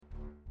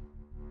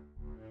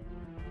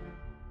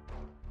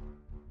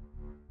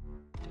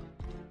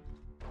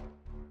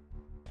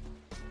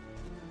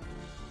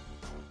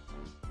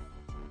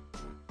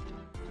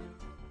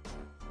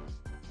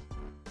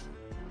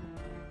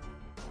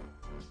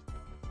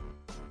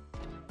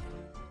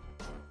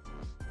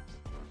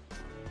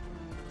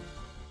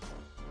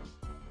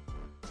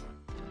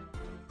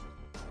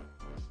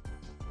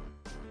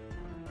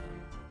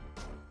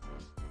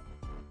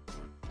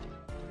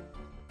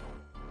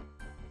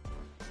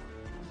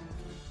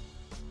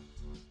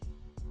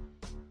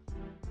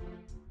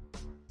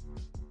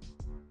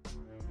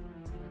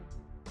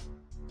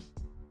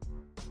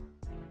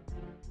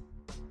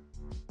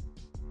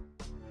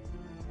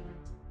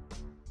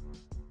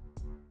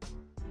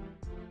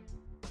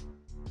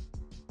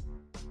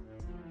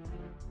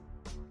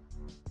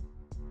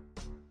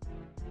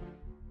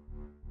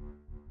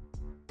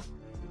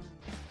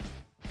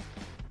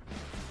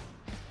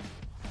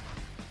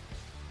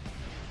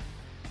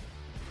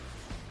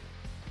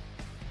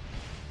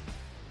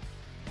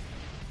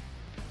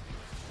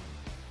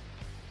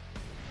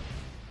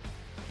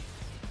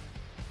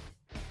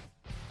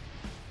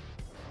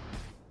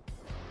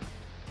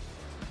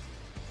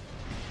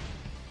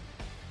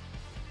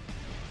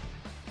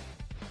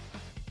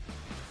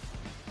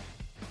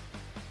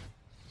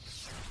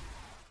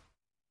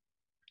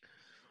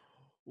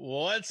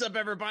What's up,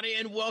 everybody,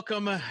 and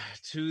welcome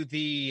to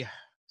the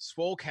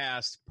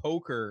Swolecast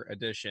Poker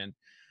Edition.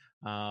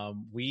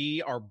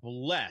 We are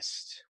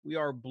blessed. We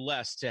are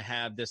blessed to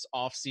have this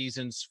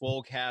off-season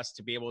Swolecast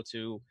to be able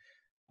to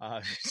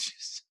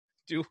just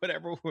do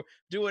whatever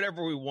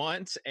we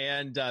want.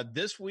 And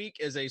this week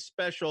is a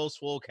special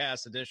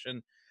Swolecast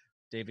edition.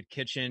 David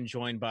Kitchen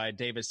joined by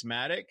Davis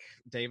Maddock.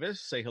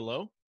 Davis, say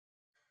hello.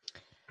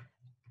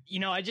 You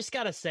know, I just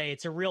got to say,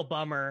 it's a real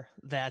bummer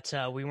that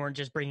we weren't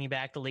just bringing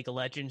back the League of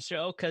Legends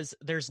show, because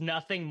there's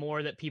nothing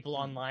more that people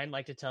online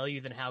like to tell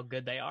you than how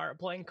good they are at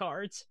playing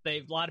cards.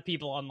 A lot of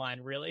people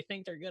online really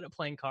think they're good at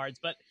playing cards,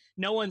 but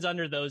no one's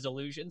under those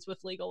illusions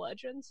with League of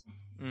Legends.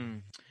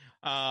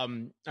 All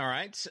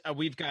right.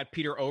 We've got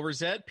Peter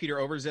Overzet. Peter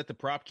Overzet, the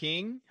prop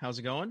king. How's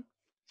it going?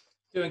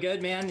 Doing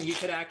good, man. You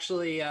could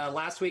actually,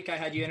 last week I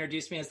had you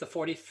introduce me as the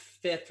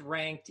 45th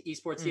ranked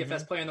esports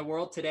DFS player in the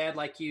world. Today I'd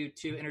like you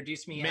to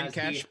introduce me as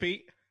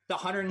the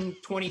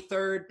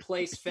 123rd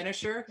place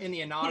finisher in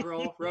the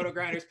inaugural Roto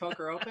Grinders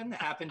Poker Open.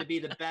 That happened to be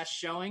the best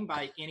showing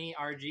by any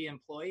RG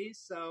employee.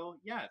 So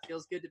yeah, it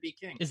feels good to be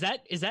king. Is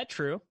that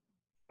true?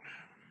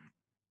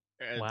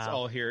 It's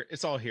all here.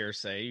 It's all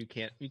hearsay.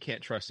 You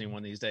can't trust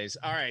anyone these days.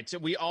 All right. So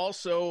we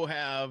also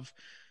have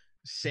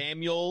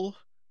Sammy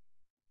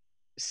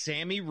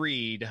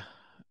Reed.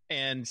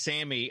 And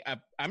Sammy,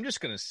 I'm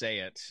just going to say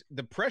it.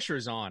 The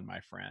pressure's on, my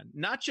friend.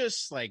 Not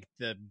just like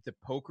the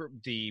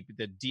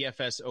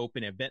DFS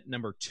Open event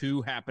number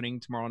 2 happening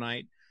tomorrow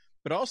night,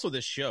 but also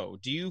this show.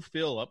 Do you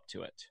feel up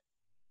to it?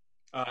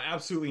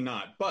 Absolutely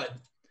not. But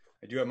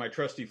I do have my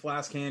trusty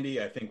flask handy.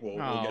 I think we'll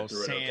get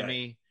through it.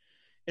 Sammy. Okay.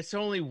 It's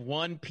only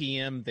 1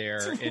 p.m.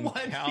 there in 1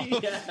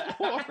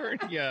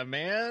 California,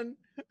 man.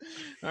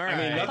 All right. I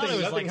mean,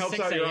 nothing like helps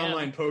 6 out your a.m.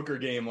 online poker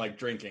game like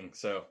drinking.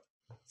 So,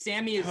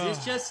 Sammy, is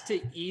this just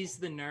to ease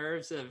the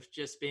nerves of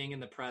just being in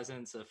the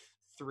presence of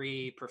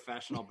 3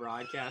 professional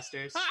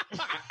broadcasters?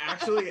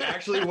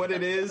 actually, what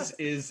it is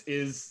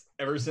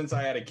ever since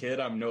I had a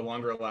kid, I'm no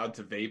longer allowed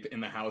to vape in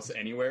the house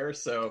anywhere.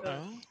 So,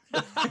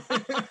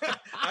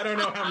 I don't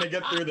know how I'm going to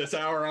get through this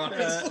hour,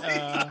 honestly.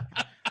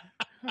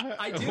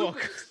 I do.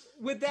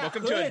 With that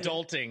welcome hood, to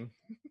adulting.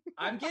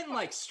 I'm getting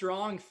like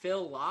strong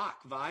Phil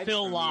Locke vibes.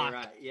 Phil from Locke. you,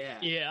 right? Yeah.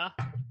 Yeah.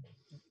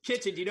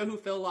 Kitchen, do you know who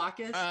Phil Locke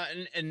is?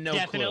 And no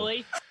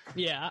Definitely. clue.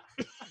 Yeah.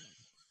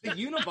 The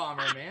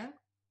Unabomber, man.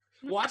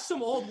 Watch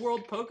some old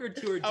World Poker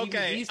Tour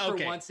DVDs for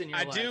once in your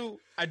life.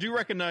 I do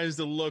recognize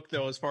the look,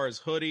 though, as far as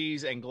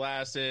hoodies and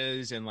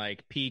glasses and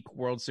like peak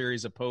World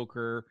Series of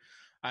Poker.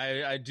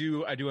 I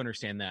do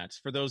understand that.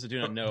 For those that do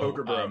not know,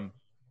 Poker bro.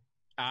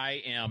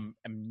 I am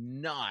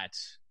not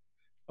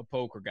a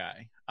poker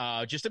guy.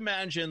 Just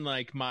imagine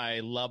like my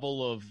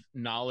level of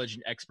knowledge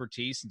and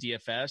expertise in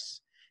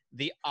DFS,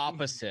 the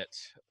opposite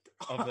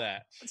of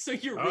that. So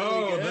you're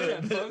really good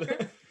at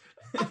poker?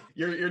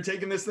 You're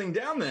taking this thing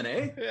down then,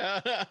 eh? Yeah.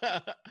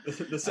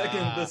 The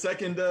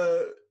second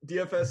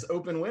DFS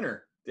Open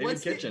winner,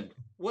 David Kitchen.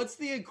 What's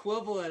the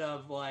equivalent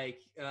of like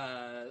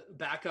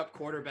backup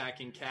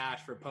quarterback in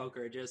cash for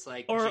poker? Just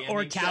like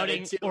or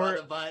touting or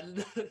the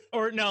button.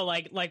 Or no,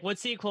 like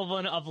what's the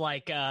equivalent of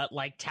like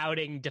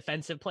touting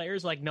defensive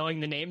players, like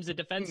knowing the names of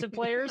defensive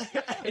players?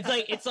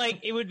 It's like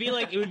it would be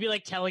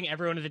like telling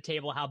everyone at the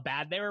table how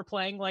bad they were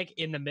playing, like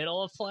in the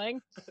middle of playing.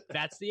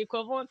 That's the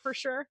equivalent for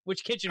sure,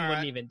 which Kitchen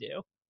wouldn't even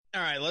do.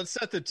 All right, let's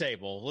set the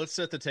table. Let's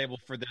set the table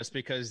for this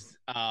because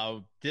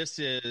this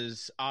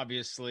is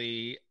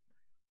obviously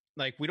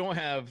like we don't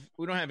have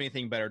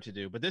anything better to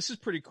do, but this is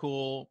pretty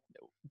cool.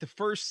 The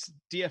first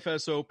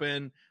DFS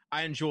Open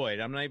I enjoyed.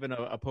 I'm not even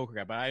a poker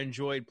guy, but I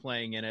enjoyed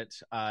playing in it.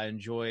 I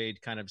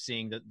enjoyed kind of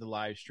seeing the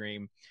live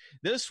stream.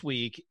 This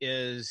week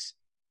is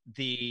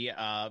the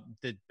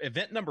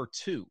event number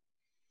 2,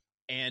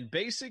 and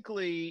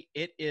basically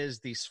it is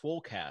the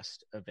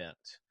Swolecast event.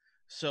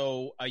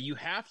 So you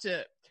have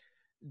to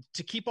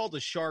keep all the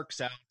sharks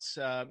out.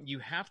 You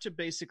have to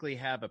basically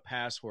have a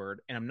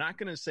password, and I'm not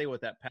going to say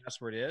what that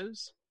password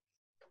is.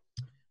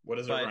 What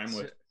does it rhyme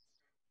with?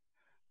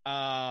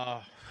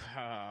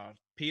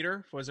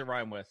 Peter, what does it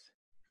rhyme with?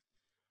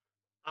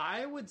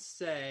 I would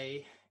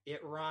say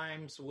it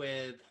rhymes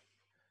with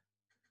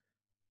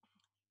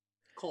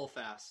coal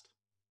fast.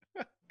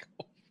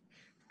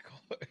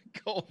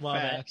 Coal Love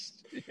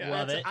fast. It. Yeah.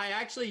 Love it. I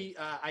actually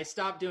I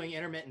stopped doing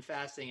intermittent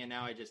fasting and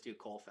now I just do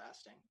coal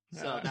fasting.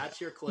 So that's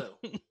your clue.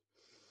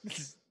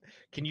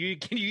 Can you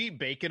eat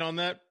bacon on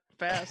that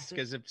fast?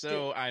 Because if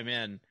so, I'm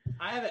in.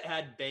 I haven't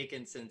had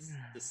bacon since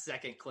the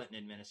second Clinton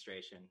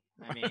administration.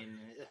 I mean,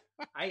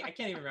 I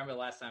can't even remember the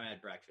last time I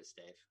had breakfast,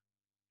 Dave.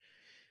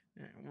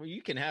 Well,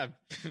 you can have.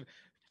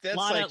 That's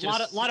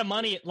lot of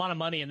money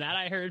in that.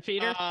 I heard,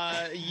 Peter.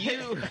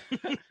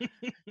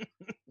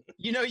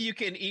 You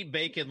can eat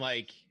bacon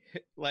like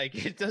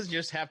it doesn't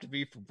just have to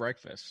be for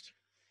breakfast.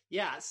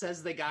 Yeah,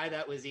 says the guy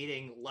that was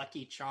eating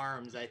Lucky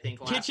Charms. I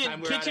think last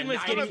time we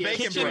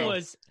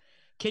were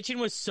Kitchen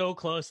was so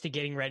close to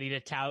getting ready to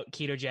tout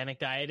ketogenic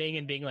dieting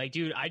and being like,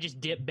 dude, I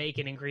just dip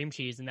bacon and cream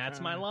cheese and that's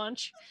my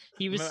lunch.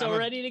 He was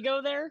ready to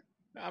go there.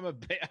 I'm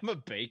a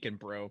bacon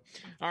bro.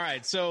 All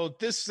right, so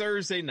this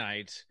Thursday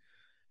night,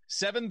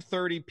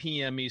 7:30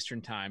 p.m.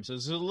 Eastern time. So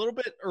it's a little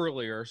bit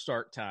earlier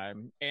start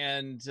time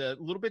and a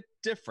little bit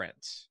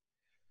different.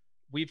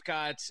 We've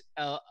got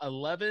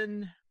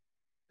 11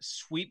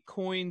 sweep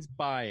coins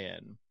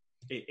buy-in.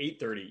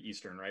 8:30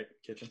 Eastern, right?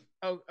 Kitchen.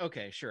 Oh,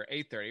 okay, sure.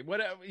 8:30.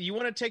 What you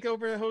want to take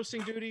over the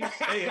hosting duties?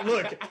 Hey,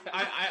 look,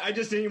 I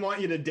just didn't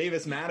want you to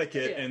Davis Maddock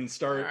it and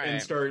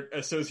start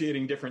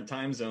associating different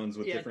time zones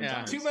with different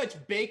times. Too much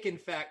bacon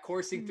fat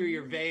coursing through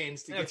your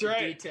veins to get the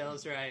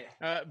details right.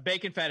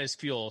 Bacon fat is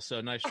fuel,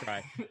 so nice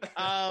try.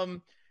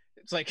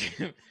 It's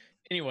like,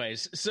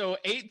 anyways. So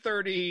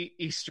 8:30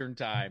 Eastern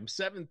time,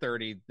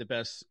 7:30 the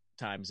best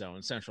time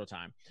zone, Central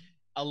time.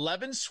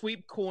 11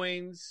 sweep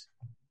coins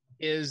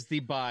is the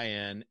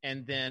buy-in,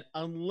 and then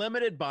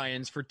unlimited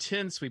buy-ins for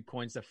 10 sweep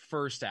coins the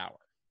first hour.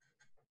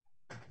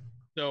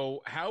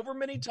 So however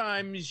many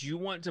times you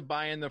want to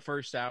buy in the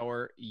first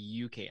hour,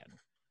 you can.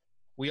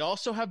 We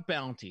also have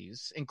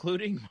bounties,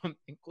 including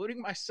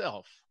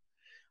myself.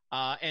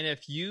 And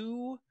if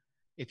you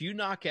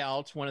knock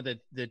out one of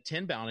the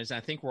 10 bounties, and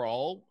I think we're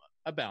all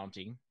a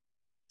bounty,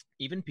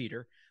 even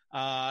Peter,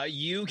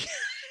 you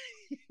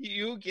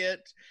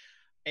get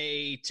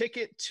a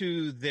ticket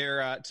to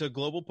their to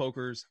Global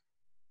Poker's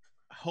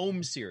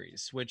home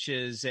series, which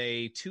is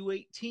a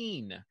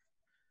 218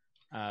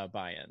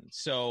 buy-in.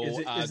 So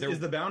is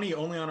the bounty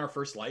only on our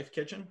first life,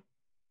 Kitchen?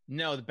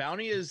 No, the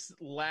bounty is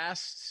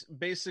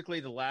basically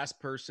the last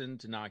person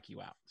to knock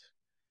you out.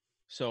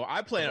 So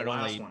I plan on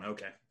only one.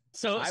 Okay.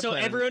 So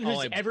everyone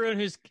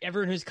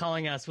who's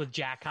calling us with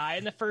Jack High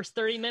in the first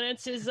 30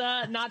 minutes is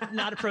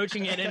not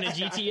approaching it in a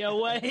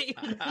GTO way.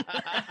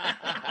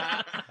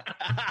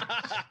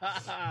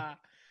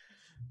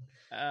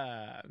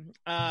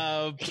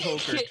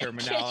 Poker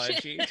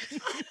terminology.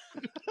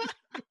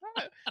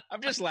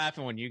 I'm just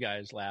laughing when you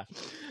guys laugh.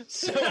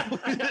 So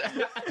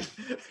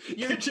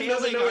Kitchen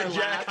doesn't know what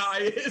Jack High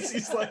is.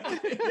 He's like,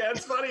 yeah,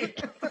 it's funny.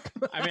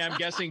 I mean, I'm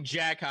guessing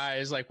Jack High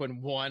is like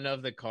when one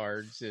of the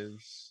cards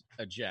is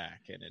a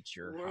Jack and it's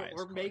your highest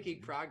we're card.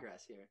 making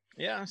progress here.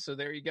 Yeah, so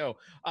there you go.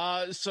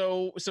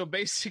 So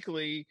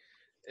basically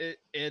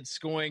it's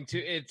going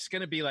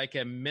to be like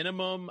a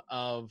minimum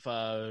of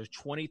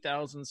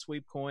 20,000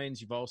 sweep coins.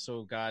 You've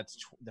also got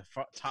the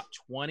top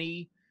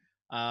 20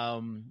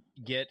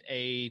 get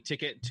a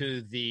ticket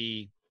to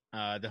the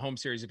home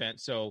series event.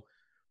 So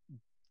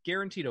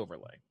guaranteed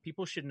overlay.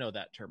 People should know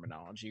that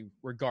terminology,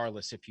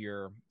 regardless if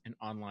you're an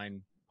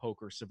online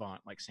poker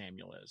savant like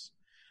Samuel is.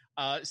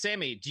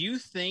 Sammy, do you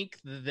think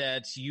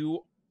that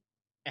you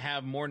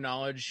have more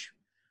knowledge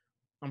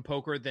on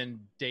poker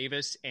than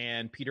Davis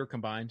and Peter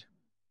combined?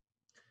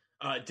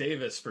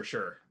 Davis for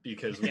sure,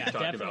 because we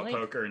talked about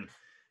poker, and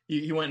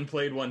he went and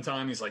played one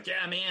time. He's like,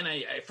 yeah, man,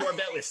 I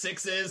 4-bet with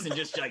sixes and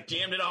just like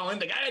jammed it all in.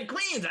 The guy had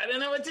queens. I didn't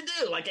know what to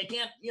do. Like, I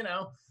can't, so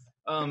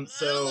I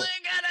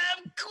gotta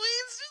have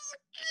queens.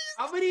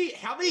 How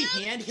many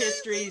hand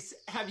histories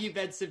have you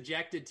been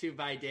subjected to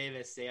by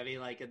Davis, Sammy,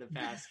 like in the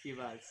past few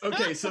months?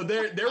 Okay, so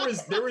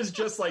there was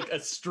just like a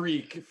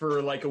streak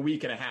for like a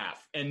week and a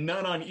half, and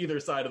none on either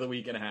side of the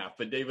week and a half.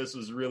 But Davis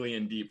was really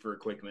in deep for a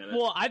quick minute.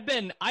 Well,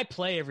 I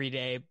play every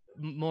day,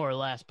 more or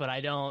less, but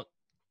I don't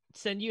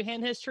send you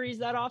hand histories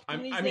that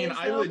often.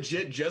 I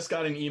legit just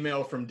got an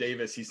email from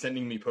Davis. He's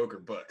sending me poker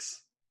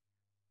books.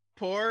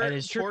 Poor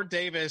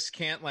Davis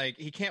can't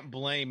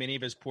blame any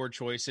of his poor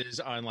choices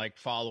on like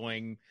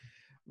following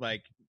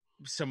like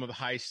some of the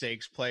high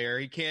stakes player.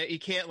 He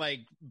can't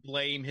like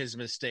blame his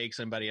mistakes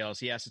on somebody else.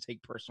 He has to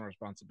take personal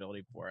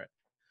responsibility for it.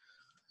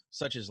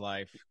 Such is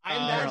life. There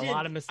are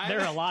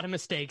a lot of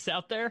mistakes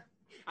out there.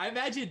 I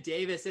imagine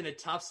Davis in a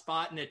tough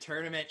spot in a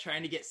tournament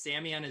trying to get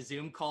Sammy on a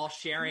Zoom call,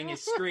 sharing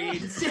his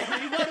screen.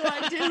 Sammy, what do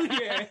I do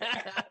here?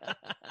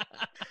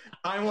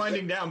 I'm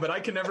winding down, but I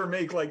can never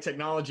make like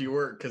technology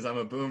work because I'm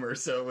a boomer,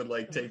 so it would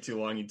like take too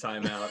long. You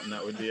time out, and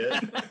that would be it.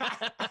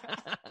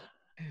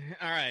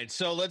 All right,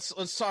 so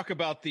let's talk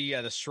about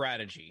the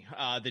strategy,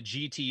 the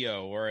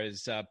GTO, or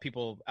as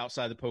people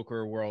outside the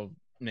poker world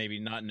maybe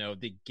not know,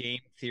 the game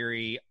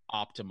theory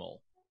optimal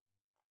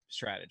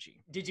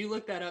strategy. Did you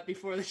look that up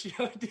before the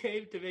show,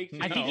 Dave, to make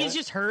sure? I think he's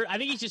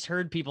just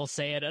heard people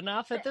say it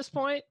enough at this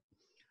point.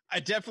 I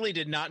definitely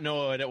did not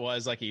know what it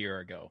was like a year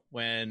ago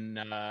when,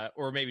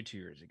 or maybe 2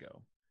 years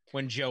ago,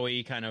 when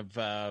Joey kind of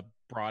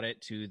brought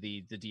it to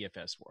the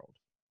DFS world.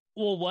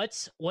 Well,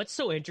 what's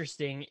so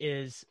interesting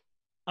is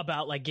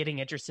about like getting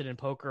interested in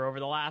poker over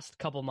the last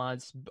couple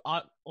months,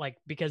 like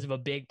because of a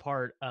big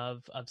part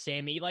of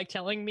Sammy like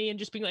telling me and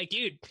just being like,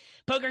 dude,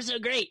 poker's so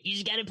great, you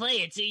just got to play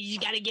it, so you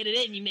just got to get it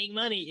in, you make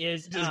money.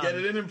 Is just get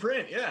it in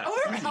print. Yeah.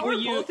 How are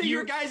both of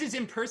your guys'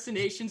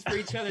 impersonations for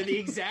each other the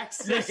exact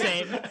same?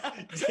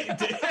 The same.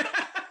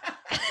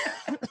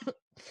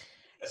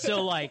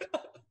 So like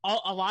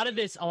a lot of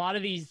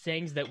these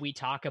things that we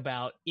talk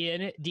about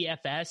in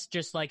DFS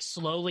just like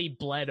slowly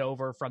bled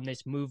over from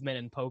this movement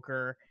in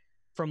poker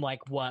from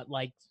like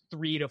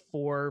 3 to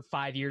 4,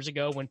 5 years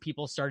ago when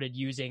people started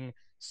using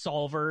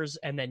solvers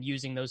and then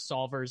using those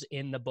solvers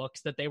in the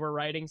books that they were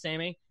writing,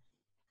 Sammy.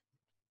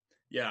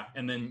 Yeah,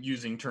 and then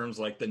using terms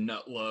like the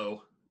nut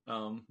low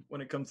when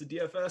it comes to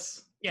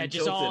DFS. Yeah,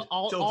 just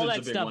all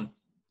that stuff. One.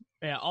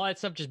 Yeah, all that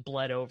stuff just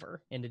bled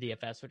over into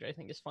DFS, which I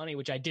think is funny,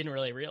 which I didn't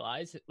really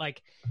realize.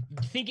 Like,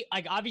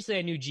 obviously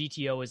I knew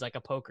GTO was like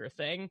a poker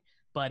thing,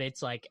 but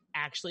it's like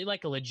actually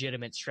like a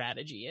legitimate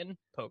strategy in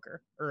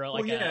poker, or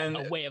like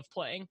a way of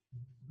playing.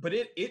 But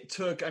it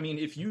took, I mean,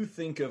 if you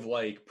think of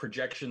like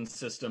projection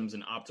systems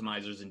and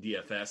optimizers in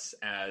DFS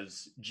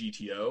as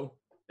GTO,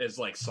 as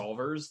like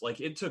solvers,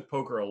 like it took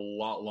poker a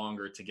lot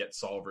longer to get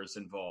solvers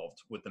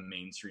involved with the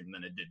mainstream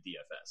than it did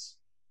DFS.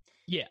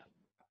 Yeah,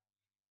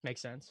 makes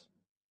sense.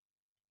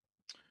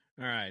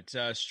 All right,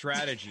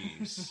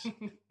 strategies.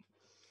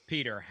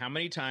 Peter, how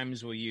many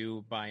times will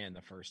you buy in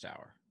the first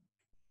hour?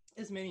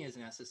 As many as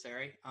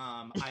necessary.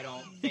 I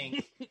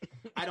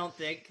don't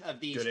think of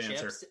these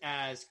chips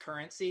as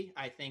currency.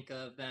 I think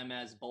of them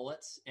as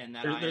bullets, and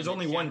that there's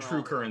only one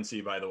true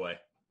currency, by the way.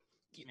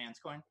 Man's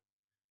coin.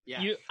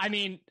 Yeah.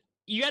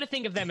 You got to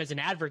think of them as an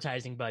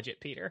advertising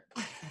budget, Peter.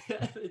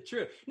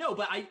 True. No,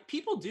 but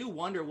people do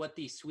wonder what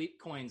these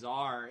sweep coins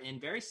are, and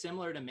very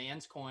similar to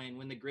Man's coin,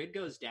 when the grid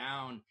goes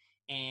down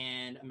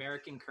and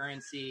American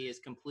currency is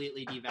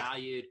completely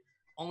devalued,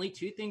 only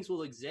two things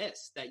will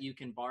exist that you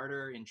can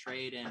barter and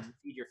trade and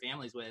feed your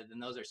families with,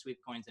 and those are sweep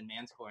coins and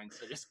Man's coins.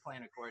 So just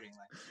plan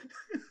accordingly.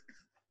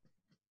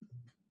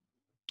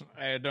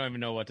 I don't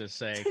even know what to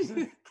say.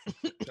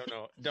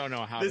 Don't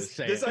know how to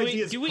say this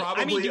idea is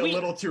probably a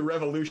little too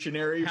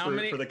revolutionary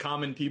for the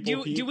common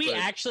people. Do we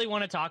actually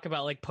want to talk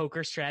about like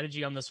poker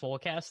strategy on the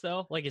Swolecast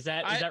though? Like, is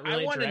that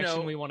really the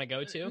direction we want to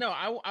go to? No,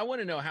 I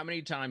want to know how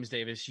many times,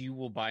 Davis, you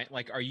will buy.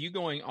 Like, are you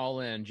going all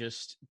in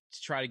just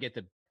to try to get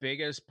the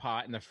biggest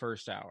pot in the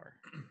first hour?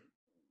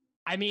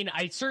 I mean,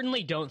 I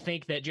certainly don't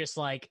think that just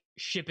like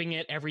shipping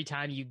it every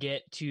time you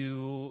get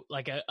to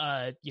like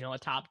a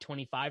top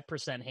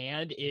 25%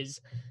 hand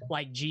is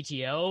like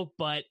GTO.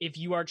 But if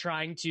you are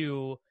trying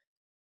to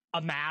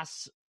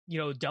amass,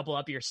 double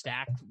up your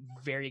stack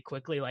very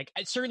quickly, like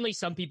certainly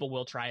some people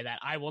will try that.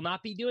 I will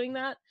not be doing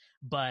that.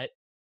 But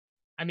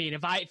I mean,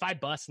 if I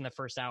bust in the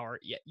first hour,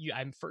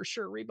 I'm for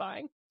sure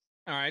rebuying.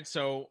 All right.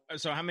 So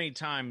how many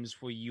times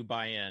will you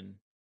buy in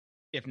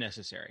if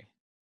necessary?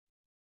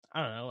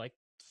 I don't know, like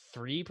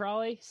 3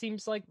 probably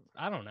seems like,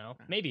 I don't know,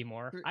 maybe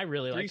more. I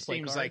really like 3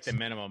 seems cards. like the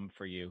minimum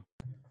for you.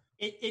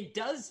 It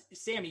does.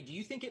 Sammy, do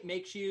you think it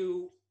makes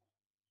you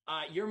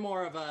you're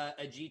more of a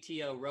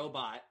GTO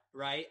robot,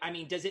 right? I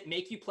mean, does it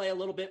make you play a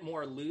little bit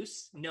more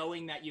loose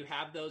knowing that you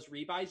have those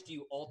rebuys? Do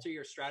you alter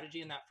your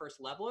strategy in that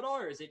first level at all,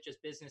 or is it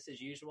just business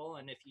as usual,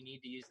 and if you need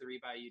to use the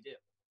rebuy, you do?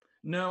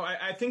 No,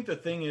 I think the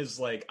thing is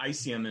like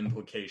ICM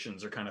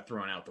implications are kind of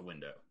thrown out the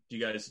window. Do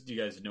you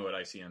guys know what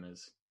ICM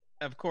is?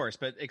 Of course,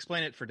 but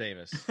explain it for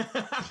Davis.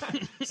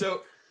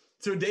 So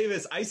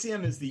Davis,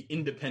 ICM is the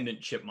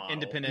independent chip model.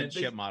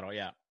 Chip model,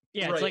 yeah.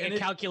 Yeah, it's right, like a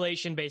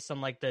calculation based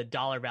on like the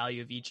dollar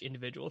value of each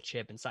individual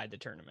chip inside the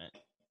tournament.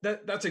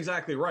 That's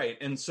exactly right.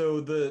 And so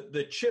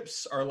the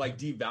chips are like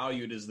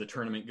devalued as the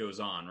tournament goes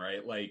on,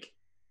 right? Like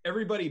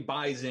everybody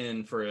buys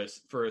in for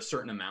a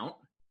certain amount,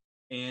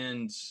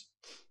 and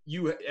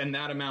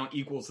that amount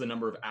equals the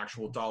number of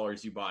actual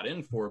dollars you bought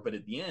in for. But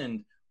at the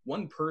end,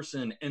 one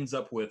person ends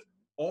up with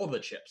all the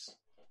chips,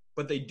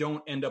 but they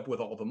don't end up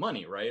with all the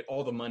money, right?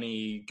 All the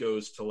money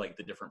goes to like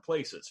the different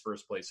places,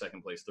 first place,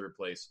 second place, third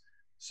place.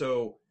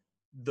 So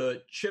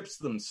the chips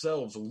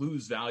themselves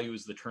lose value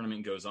as the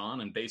tournament goes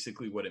on. And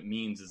basically what it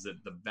means is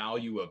that the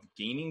value of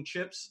gaining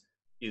chips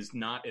is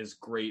not as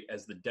great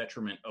as the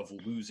detriment of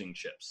losing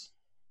chips.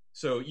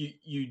 So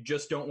you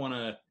just don't want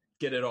to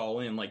get it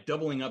all in. Like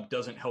doubling up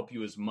doesn't help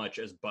you as much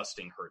as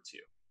busting hurts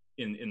you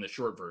in the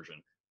short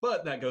version.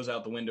 But that goes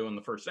out the window in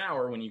the first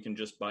hour when you can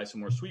just buy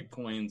some more sweep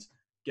coins,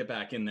 get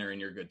back in there,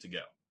 and you're good to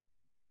go.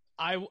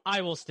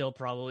 I will still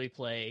probably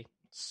play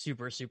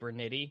super, super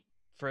nitty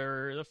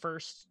for the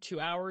first 2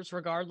 hours,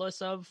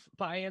 regardless of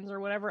buy-ins or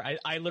whatever.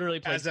 I literally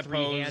played as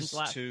 3 hands.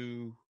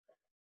 To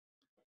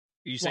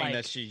you saying like,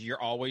 that's your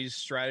always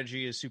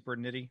strategy is super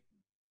nitty?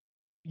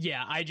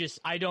 Yeah,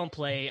 I don't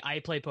play. I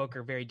play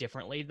poker very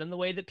differently than the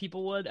way that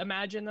people would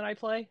imagine that I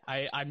play.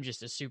 I'm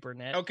just a super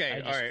nit.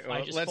 Okay, all right. Well,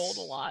 I just fold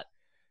a lot.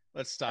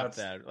 Let's stop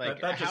that.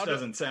 Like that just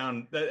doesn't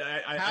sound.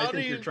 I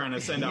think you're trying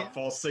to send out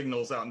false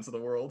signals out into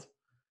the world.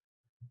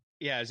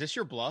 Yeah, is this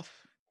your bluff?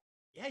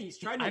 Yeah, he's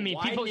trying to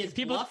widen his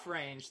bluff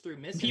range through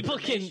misinformation. People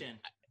can.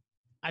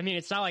 I mean,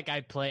 it's not like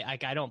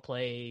I don't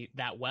play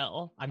that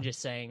well. I'm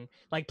just saying,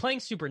 like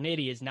playing super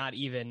nitty is not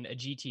even a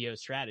GTO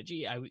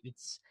strategy.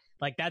 It's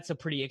like that's a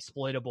pretty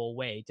exploitable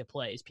way to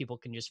play. Is people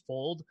can just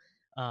fold.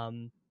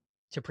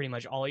 To pretty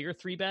much all your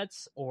 3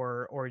 bets,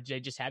 or they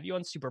just have you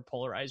on super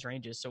polarized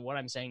ranges. So what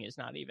I'm saying is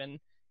not even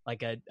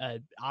like a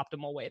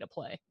optimal way to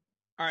play.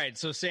 All right.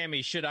 So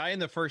Sammy, should I in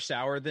the first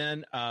hour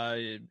then,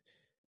 I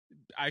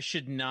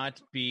should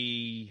not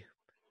be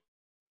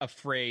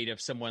afraid of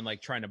someone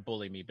like trying to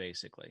bully me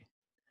basically.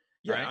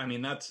 Yeah. Right? I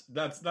mean, that's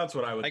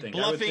what I would like think.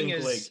 Bluffing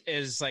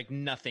is like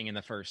nothing in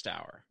the first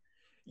hour.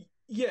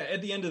 Yeah,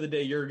 at the end of the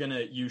day,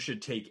 you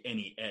should take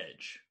any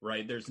edge,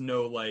 right? There's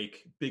no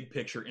like big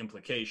picture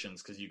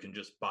implications because you can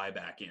just buy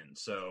back in.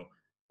 So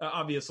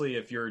obviously,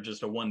 if you're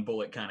just a one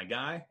bullet kind of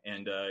guy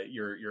and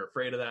you're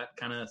afraid of that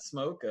kind of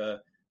smoke,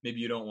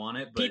 maybe you don't want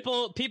it.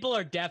 But people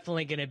are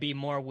definitely going to be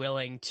more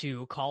willing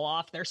to call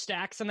off their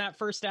stacks in that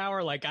first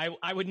hour. Like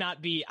I would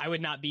not be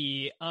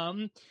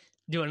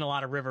doing a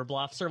lot of river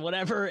bluffs or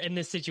whatever in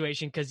this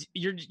situation because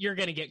you're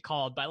going to get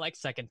called by like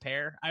second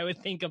pair. I would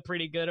think a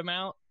pretty good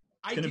amount.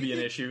 It's going to be an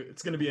issue.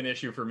 It's going to be an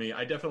issue for me.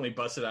 I definitely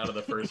busted out of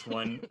the first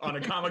one on a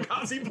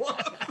kamikaze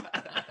bluff.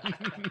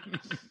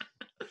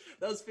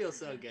 Those feel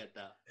so good,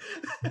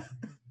 though.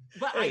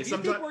 But hey,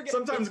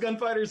 sometimes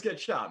gunfighters get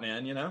shot,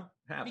 man. You know,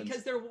 happens.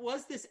 Because there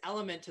was this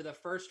element to the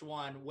first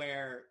one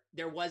where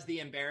there was the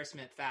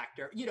embarrassment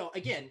factor. You know,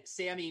 again,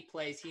 Sammy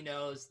plays. He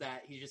knows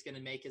that he's just going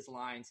to make his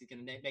lines. He's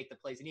going to make the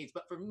plays he needs.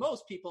 But for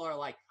most people, are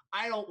like,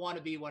 I don't want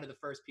to be one of the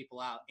first people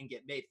out and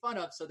get made fun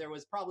of. So there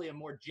was probably a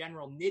more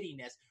general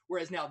nittiness.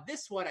 Whereas now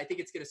this one, I think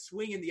it's going to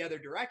swing in the other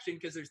direction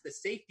because there's the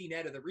safety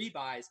net of the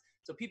rebuys.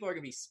 So people are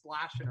going to be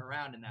splashing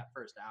around in that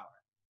first hour.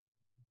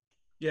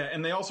 Yeah,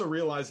 and they also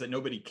realize that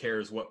nobody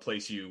cares what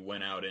place you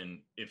went out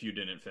in if you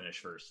didn't finish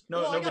first.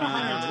 Nobody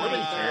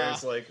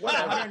cares. Like,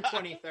 whatever.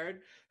 123rd.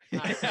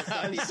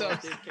 Some people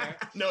do care.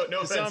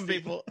 No.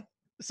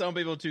 Some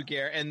people do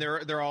care, and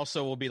there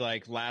also will be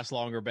like last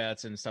longer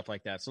bets and stuff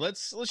like that. So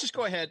let's just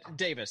go ahead,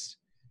 Davis.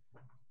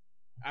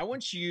 I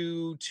want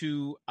you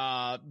to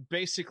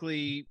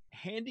basically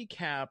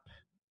handicap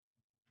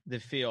the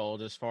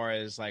field as far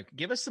as like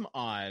give us some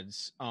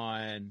odds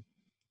on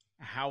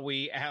how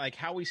we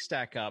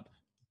stack up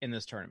in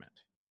this tournament.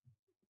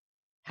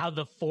 How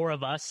the four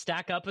of us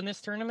stack up in this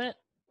tournament?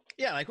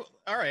 Yeah, like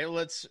all right,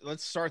 let's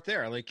start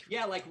there. Like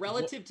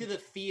relative to the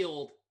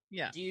field.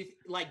 Yeah. Do you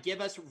like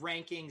give us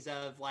rankings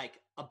of like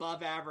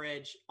above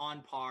average,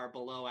 on par,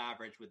 below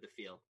average with the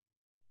field?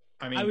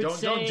 I mean,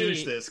 don't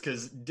douche this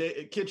because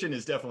Kitchen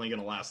is definitely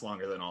going to last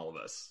longer than all of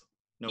us.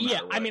 No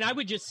matter what. I mean, I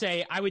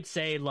would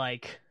say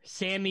like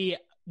Sammy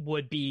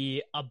would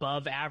be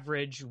above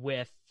average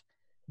with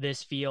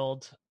this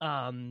field.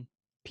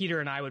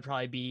 Peter and I would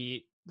probably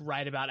be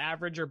right about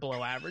average or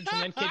below average,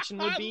 and then Kitchen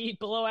would be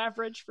below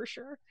average for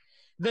sure.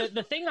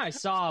 The thing I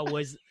saw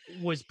was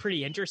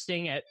pretty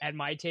interesting at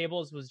my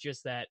tables was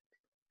just that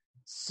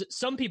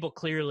some people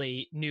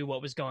clearly knew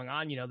what was going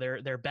on. You know,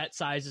 their bet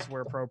sizes were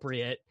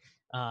appropriate.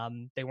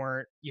 They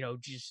weren't, you know,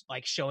 just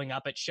like showing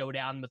up at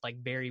showdown with like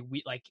very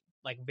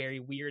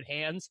weird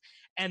hands.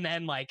 And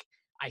then like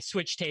I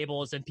switched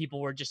tables and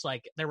people were just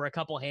like, there were a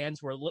couple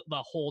hands where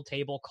the whole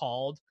table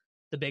called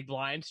the big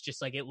blinds,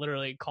 just like it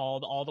literally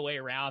called all the way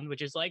around,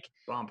 which is like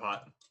bomb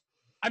pot.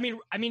 I mean,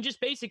 just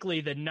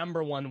basically the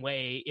number one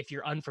way, if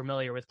you're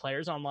unfamiliar with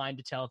players online,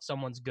 to tell if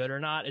someone's good or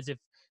not is if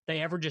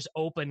they ever just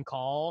open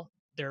call,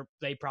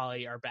 they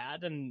probably are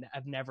bad and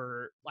have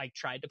never like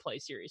tried to play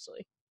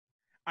seriously.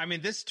 I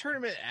mean, this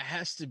tournament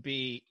has to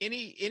be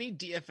any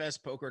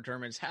DFS poker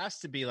tournaments has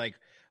to be like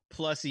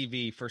plus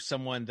EV for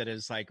someone that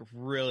is like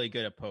really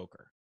good at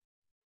poker,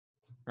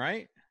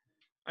 right?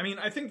 I mean,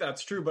 I think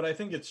that's true, but I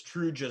think it's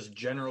true just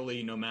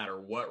generally no matter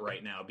what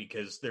right now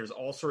because there's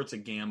all sorts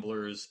of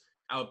gamblers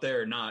out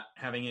there not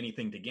having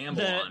anything to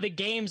gamble on. The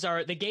games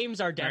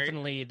are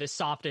definitely the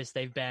softest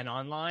they've been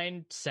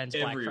online since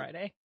Black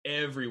Friday.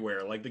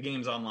 Everywhere, like the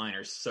games online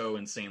are so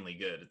insanely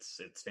good.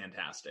 It's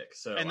fantastic.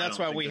 So, and that's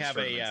why we have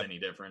any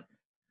different.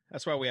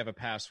 That's why we have a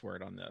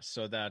password on this,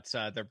 so that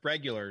the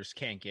regulars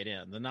can't get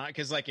in.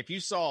 Because like if you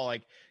saw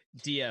like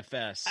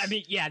DFS, I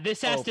mean, yeah,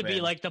 this has to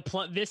be like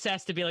this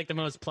has to be like the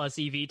most plus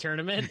EV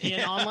tournament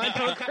in online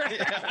poker.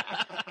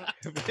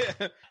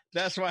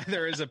 That's why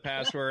there is a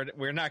password.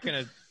 We're not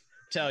going to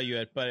tell you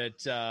it, but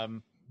it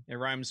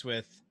rhymes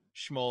with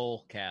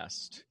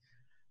Swolecast.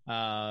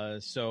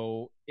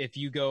 So if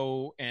you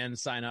go and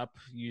sign up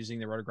using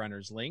the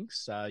RotoGrinders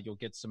links, you'll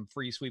get some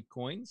free sweep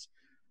coins.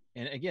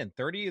 And again,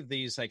 30 of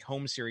these like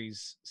home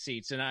series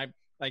seats. And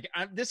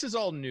this is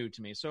all new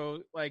to me. So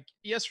like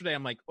yesterday,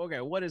 I'm like, okay,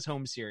 what is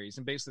home series?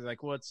 And basically like,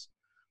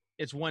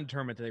 it's one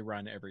tournament that they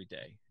run every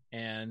day.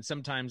 And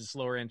sometimes it's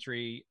lower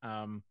entry.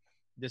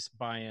 This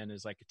buy-in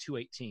is like a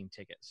 218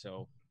 ticket.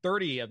 So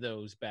 30 of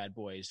those bad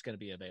boys going to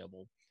be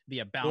available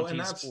via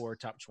bounties or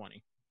top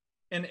 20.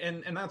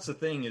 And that's the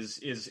thing is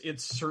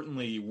it's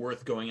certainly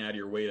worth going out of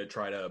your way to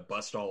try to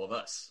bust all of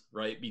us,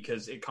 right?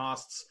 Because it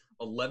costs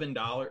 $11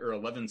 or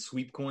 11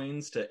 sweep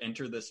coins to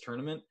enter this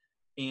tournament,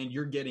 and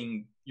you're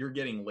getting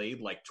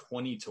laid like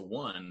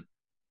 20-1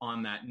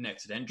 on that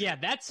next entry. Yeah,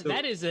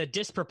 that is a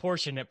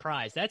disproportionate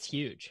prize. That's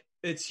huge.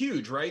 It's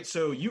huge, right?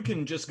 So you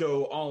can just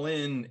go all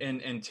in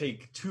and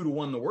take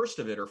 2-1 the worst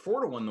of it or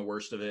 4-1 the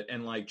worst of it,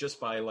 and like just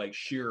by like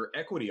sheer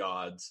equity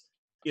odds,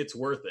 it's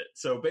worth it.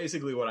 So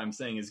basically what I'm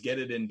saying is get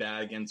it in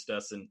bad against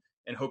us and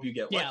and hope you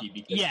get lucky.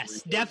 Because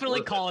yes,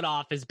 definitely call it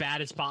off as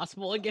bad as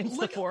possible against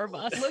the four of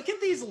us. Look at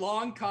these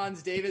long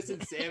cons Davis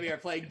and Sammy are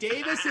playing.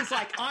 Davis is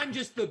like, I'm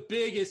just the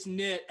biggest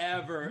nit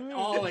ever,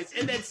 always.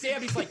 And then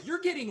Sammy's like, you're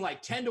getting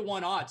like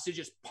 10-1 odds to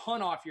just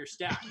punt off your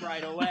stack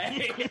right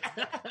away.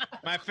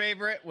 My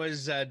favorite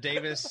was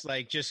Davis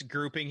like just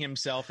grouping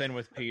himself in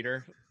with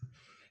Peter.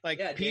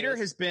 Like Peter Davis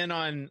has been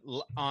on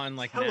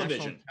like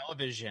national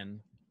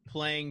television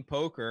playing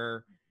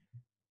poker.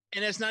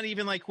 And it's not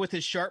even like with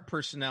his sharp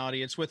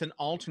personality; it's with an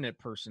alternate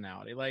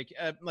personality. Like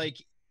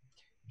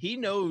he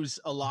knows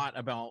a lot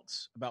about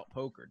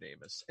poker,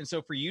 Davis. And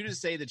so for you to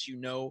say that you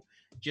know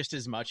just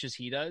as much as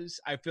he does,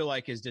 I feel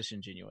like is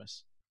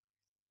disingenuous.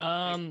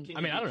 I mean,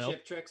 I don't know.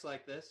 Chip tricks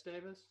like this,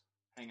 Davis.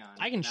 Hang on.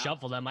 I can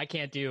shuffle them. I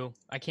can't do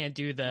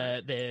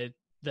the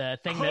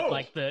thing that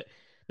like the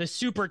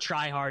super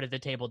try hard at the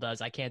table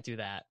does. I can't do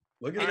that.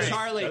 Look at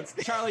Charlie.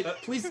 Charlie,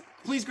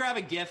 please grab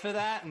a GIF of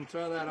that and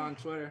throw that on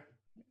Twitter.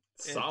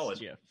 Solid.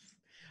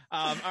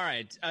 All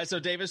right. So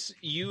Davis,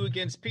 you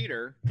against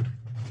Peter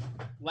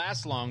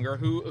last longer.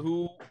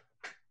 Who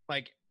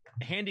like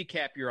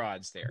handicap your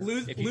odds there?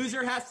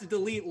 Loser has to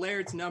delete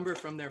Laird's number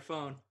from their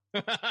phone.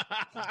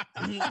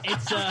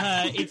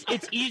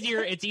 It's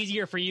easier. It's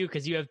easier for you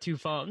because you have two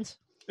phones.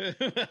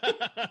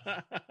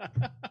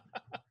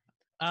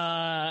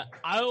 I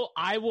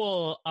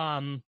will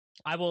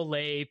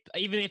lay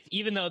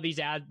even though these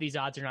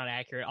odds are not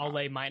accurate. I'll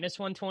lay minus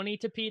 120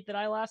 to Pete that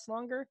I last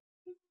longer.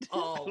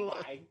 Oh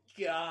my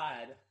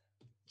god.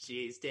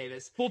 Jeez,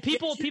 Davis. Well,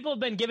 people have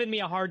been giving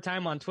me a hard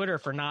time on Twitter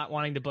for not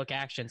wanting to book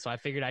action, so I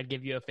figured I'd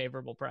give you a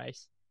favorable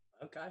price.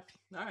 Okay.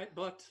 All right,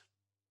 booked.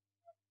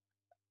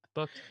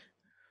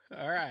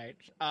 All right.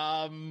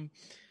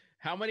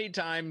 How many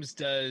times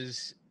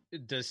does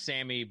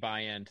Sammy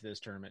buy into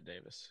this tournament,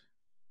 Davis?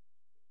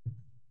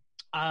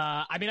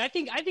 I mean, I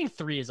think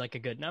 3 is like a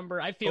good number.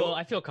 I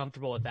feel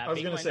comfortable with that. I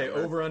was going to say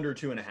number. over under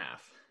 2.5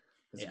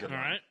 is a good one.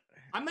 All right.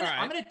 I'm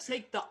gonna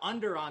take the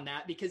under on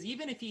that because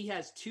even if he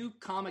has 2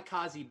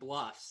 kamikaze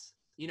bluffs,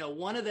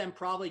 one of them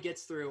probably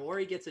gets through or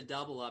he gets a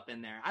double up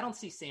in there. I don't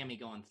see Sammy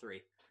going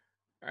 3.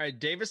 All right,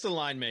 Davis the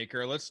line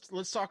maker.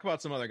 Let's talk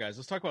about some other guys.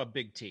 Let's talk about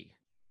Big T.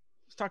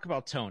 Let's talk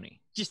about Tony.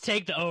 Just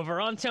take the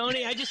over on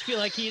Tony. I just feel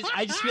like he's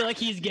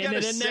getting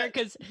it in there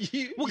because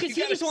he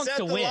just wants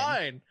to win.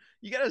 Line.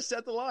 You got to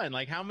set the line.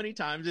 Like how many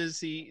times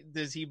does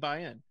he buy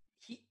in?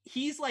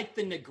 He's like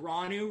the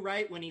Negreanu,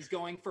 right? When he's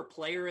going for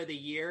player of the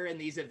year in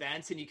these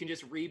events and you can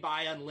just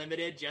rebuy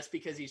unlimited just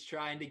because he's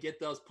trying to get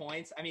those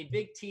points. I mean,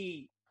 Big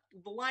T,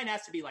 the line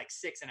has to be like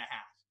 6.5.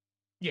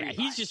 Yeah,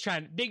 he's just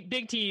trying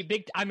Big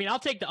T. I mean, I'll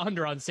take the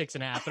under on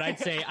 6.5, but I'd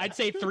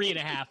say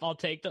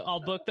 3.5.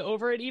 I'll book the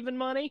over at even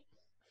money.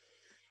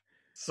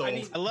 So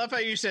I love how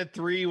you said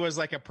 3 was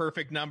like a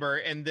perfect number,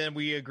 and then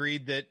we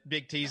agreed that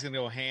Big T's gonna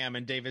go ham,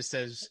 and Davis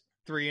says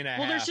 3.5.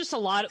 Well, there's just a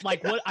lot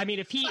like what I mean.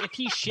 If he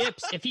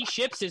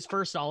ships his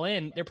first all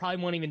in, there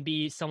probably won't even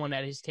be someone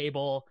at his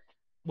table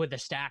with a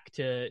stack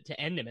to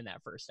end him in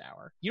that first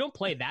hour. You don't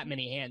play that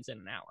many hands in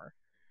an hour.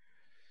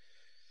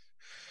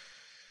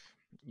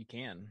 You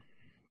can,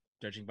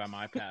 judging by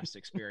my past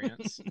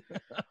experience.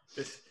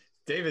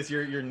 Davis,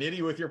 you're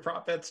nitty with your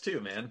prop bets too,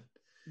 man.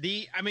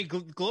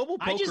 Global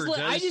poker.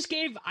 I just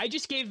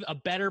gave a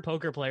better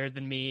poker player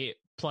than me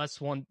plus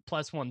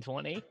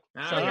 120.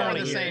 So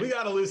we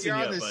got to loosen you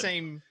up.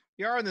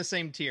 You're on the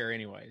same tier,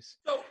 anyways.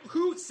 So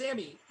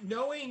Sammy,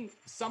 knowing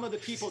some of the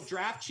people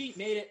draft cheat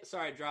made it.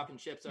 Sorry, dropping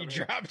chips. Over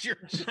here. Dropped your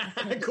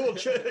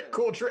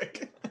cool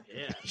trick.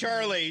 Yeah,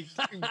 Charlie,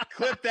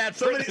 clip that.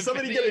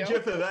 Somebody get a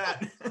gif of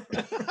that.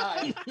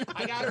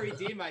 I gotta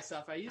redeem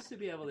myself. I used to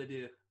be able to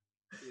do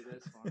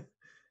this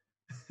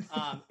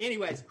one.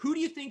 Anyways, who do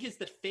you think is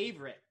the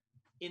favorite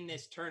in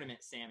this tournament,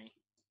 Sammy?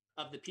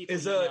 Of the people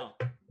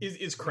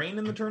is Crane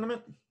in the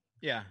tournament?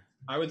 Yeah,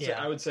 I would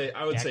say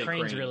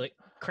Crane's Crane.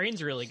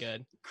 Crane's really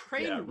good.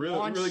 Crane really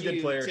wants really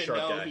good player, you to sharp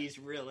know guy. he's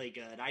really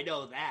good. I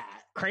know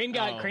that. Crane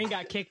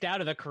got kicked out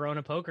of the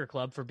Corona Poker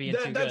Club for being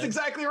too good. That's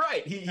exactly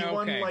right. He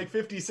won like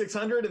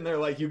 5,600, and they're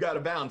like, "You got to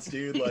bounce,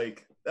 dude."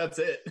 Like that's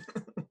it.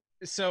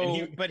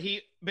 So, but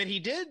he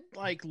did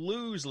like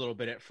lose a little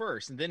bit at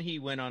first, and then he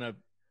went on a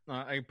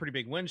pretty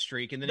big win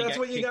streak, and then that's he got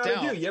what you kicked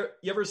gotta out. do.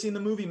 You ever seen the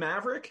movie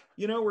Maverick?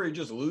 Where he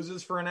just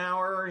loses for an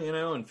hour,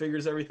 and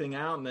figures everything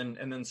out, and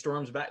then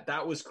storms back.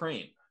 That was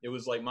Crane. It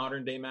was like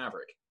modern day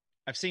Maverick.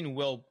 I've seen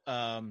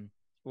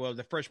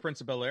the Fresh Prince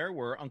of Bel-Air,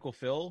 where Uncle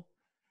Phil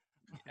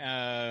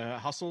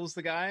hustles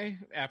the guy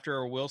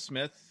after Will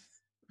Smith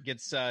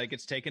gets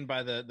taken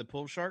by the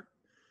pool shark.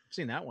 I've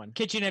seen that one.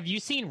 Kitchen, have you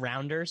seen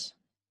Rounders?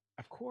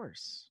 Of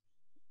course.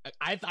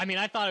 I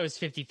thought it was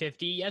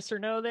 50-50 yes or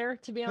no there,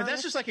 to be honest. But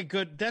that's just like a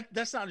good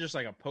that's not just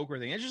like a poker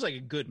thing. It's just like a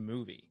good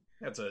movie.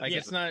 It's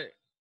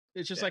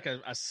just like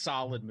a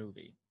solid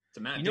movie. It's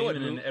a Matt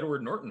Damon and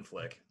Edward Norton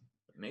flick.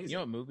 Amazing. You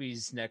know what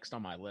movie's next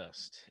on my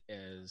list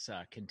is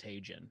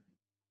Contagion.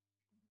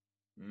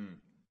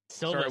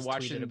 Silva's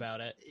tweeted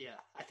about it. Yeah,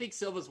 I think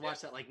Silva's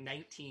watched that like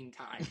 19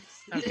 times.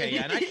 Okay,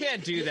 yeah, and I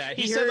can't do that.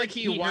 He said like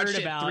he watched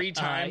it 3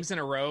 times in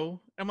a row.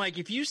 I'm like,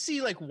 if you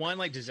see like one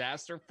like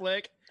disaster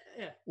flick,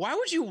 why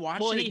would you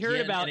watch it? He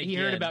heard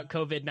about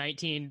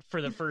COVID-19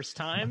 for the first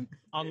time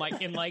on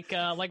like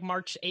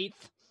March 8th.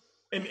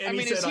 And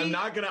he said, I'm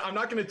not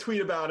gonna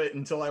tweet about it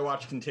until I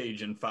watch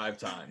Contagion 5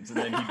 times, and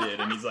then he did,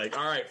 and he's like,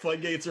 all right,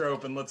 floodgates are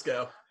open, let's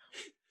go.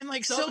 And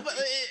like Silva,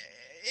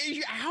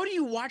 how do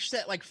you watch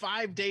that like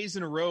 5 days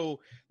in a row?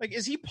 Like,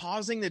 is he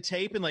pausing the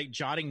tape and like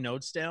jotting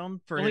notes down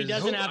for? Well, he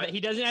doesn't have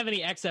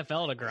any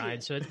XFL to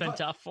grind, so it's been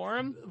tough for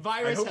him.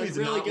 Virus I hope has he's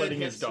really not good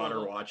letting his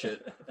daughter watch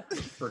it.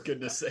 For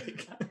goodness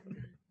sake.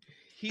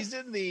 He's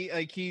in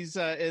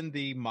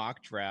the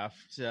mock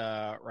draft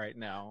right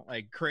now,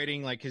 like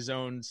creating like his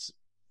own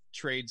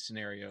trade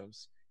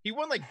scenarios. He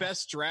won like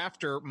best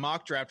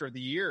mock drafter of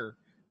the year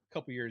a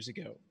couple years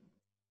ago.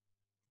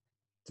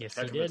 Yes,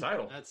 he did.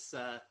 Title.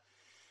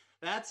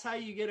 That's how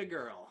you get a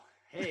girl.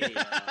 Hey,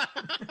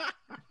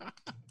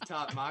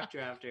 top mock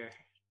drafter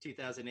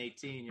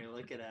 2018. You're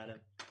looking at him.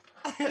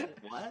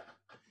 What?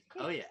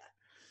 Oh yeah.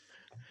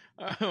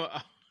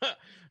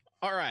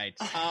 All right.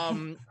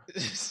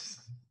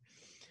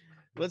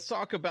 Let's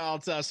talk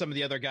about some of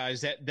the other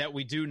guys that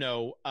we do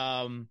know.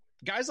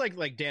 Guys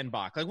like Dan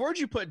Bach. Like, where'd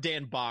you put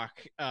Dan Bach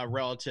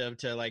relative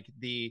to like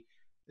the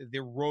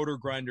rotor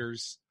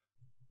grinders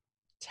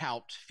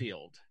tout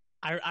field?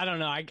 I don't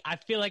know. I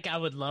feel like I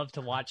would love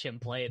to watch him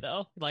play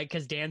though, like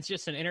because Dan's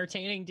just an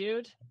entertaining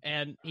dude,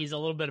 and he's a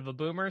little bit of a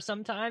boomer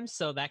sometimes,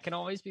 so that can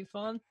always be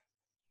fun.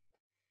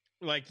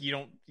 Like you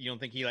don't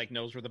think he like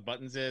knows where the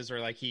buttons is, or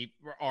like he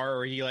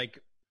like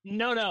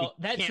no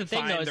that's the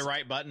thing though, the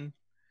right button.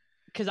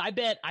 Because I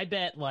bet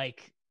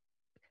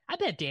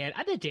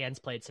Dan's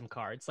played some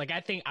cards. Like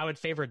I think I would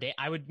favor Dan.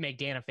 I would make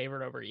Dan a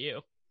favorite over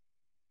you.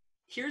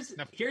 Here's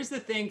the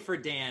thing for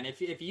Dan.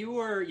 If you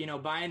were,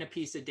 buying a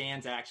piece of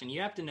Dan's action,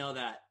 you have to know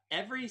that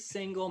every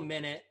single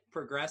minute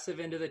progressive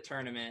into the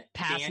tournament,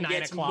 past Dan 9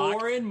 gets o'clock.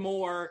 more and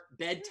more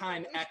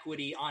bedtime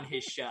equity on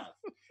his shove.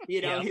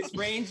 His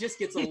range just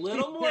gets a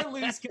little more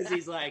loose because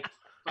he's like,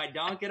 if I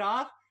donk it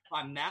off,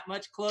 I'm that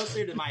much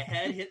closer to my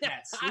head hitting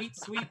that sweet,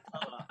 sweet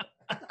pull-up.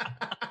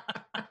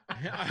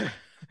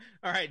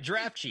 All right,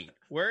 draft cheat.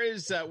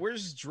 Where's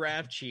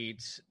draft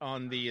cheat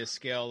on the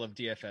scale of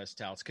DFS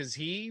touts? Because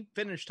he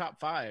finished top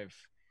 5.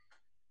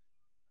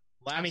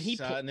 He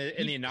in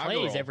the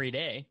inaugural. Plays every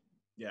day.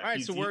 Yeah. All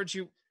right. So would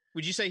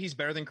you say he's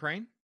better than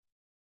Crane?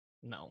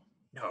 No.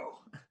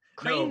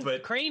 Crane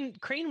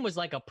was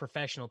like a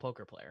professional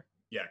poker player.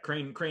 Yeah,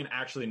 Crane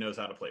actually knows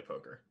how to play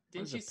poker.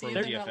 Didn't you see him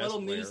in that little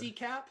newsy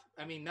cap?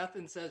 I mean,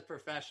 nothing says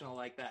professional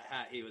like that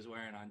hat he was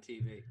wearing on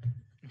TV.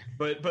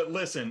 But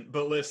listen,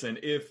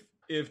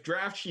 if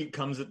draft sheet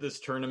comes at this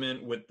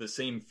tournament with the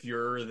same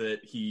furor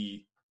that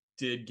he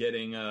did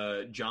getting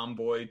John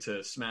Boy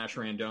to smash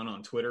Randone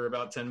on Twitter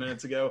about 10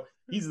 minutes ago,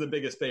 he's the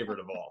biggest favorite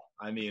of all.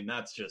 I mean,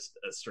 that's just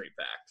a straight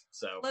fact.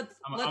 So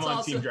I'm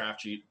on team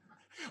draft sheet.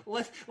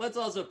 Let's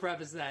also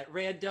preface that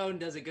Randone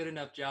does a good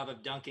enough job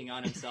of dunking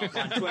on himself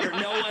on Twitter.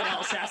 No one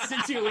else has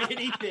to do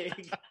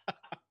anything.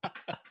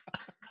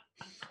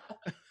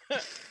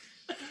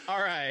 All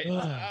right.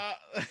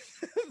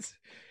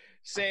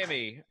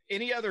 Sammy,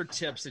 any other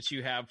tips that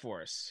you have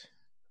for us?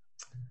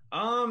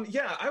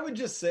 Yeah, I would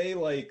just say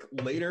like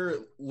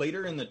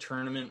later in the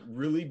tournament,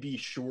 really be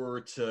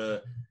sure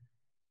to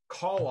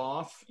call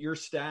off your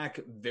stack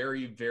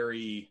very,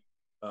 very,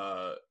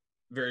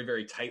 very,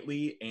 very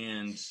tightly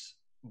and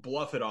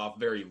bluff it off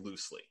very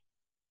loosely,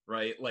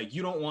 right? Like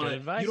you don't want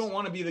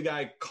to be the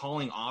guy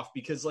calling off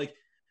because like,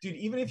 dude,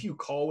 even if you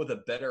call with a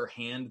better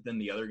hand than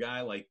the other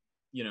guy, like,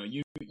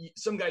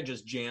 some guy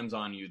just jams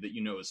on you that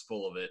is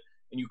full of it,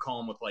 and you call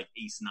him with like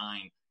ace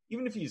 9,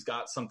 even if he's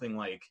got something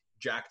like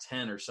jack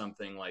 10 or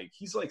something, like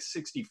he's like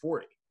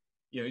 60-40.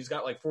 He's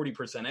got like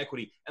 40%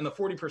 equity, and the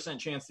 40%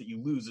 chance that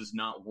you lose is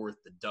not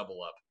worth the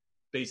double up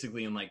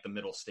basically in like the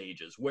middle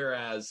stages.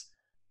 Whereas,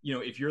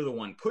 if you're the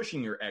one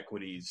pushing your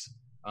equities,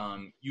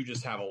 you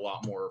just have a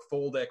lot more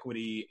fold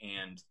equity,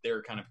 and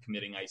they're kind of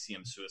committing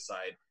ICM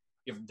suicide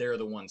if they're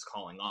the ones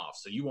calling off.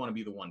 So you want to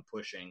be the one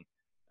pushing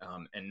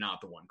and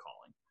not the one calling.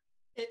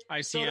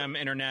 ICM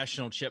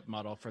International Chip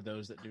Model for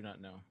those that do not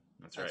know.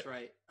 That's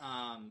right.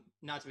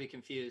 Not to be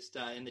confused.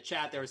 In the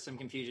chat, there was some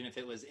confusion if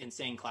it was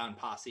Insane Clown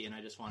Posse, and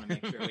I just want to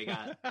make sure we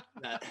got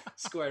that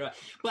squared away.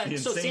 But the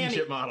so, insane Sammy,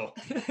 chip model.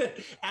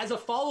 As a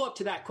follow-up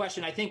to that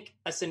question, I think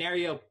a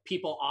scenario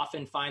people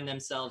often find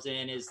themselves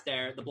in is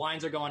the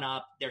blinds are going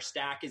up, their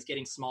stack is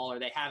getting smaller,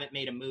 they haven't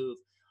made a move.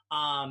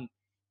 And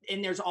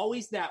there's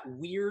always that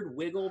weird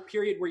wiggle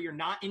period where you're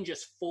not in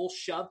just full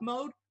shove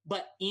mode,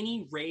 but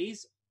any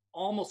raise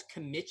almost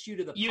commits you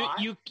to the pot.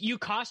 You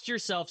cost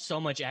yourself so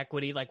much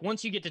equity. Like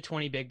once you get to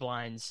 20 big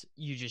blinds,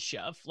 you just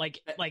shove. Like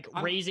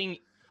raising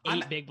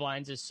 8 big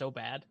blinds is so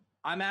bad.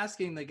 I'm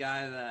asking the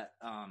guy that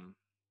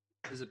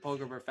Is a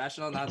poker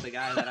professional, not the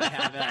guy that I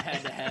have a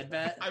head-to-head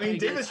bet. I mean,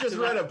 Davis just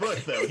read a book,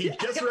 though. He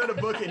just read a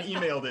book and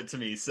emailed it to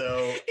me.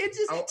 So it's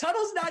just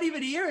Tuttle's not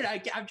even here,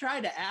 and I'm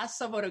trying to ask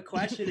someone a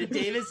question, and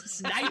Davis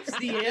snipes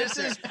the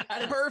answer. This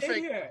is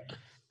perfect.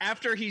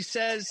 After he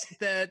says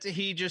that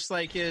he just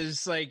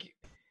is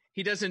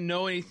he doesn't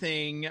know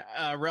anything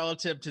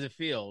relative to the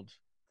field.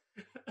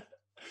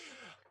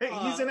 Hey,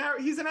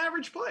 he's an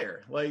average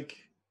player.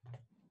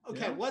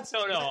 Okay,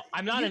 No,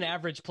 I'm not an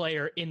average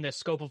player in the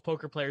scope of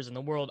poker players in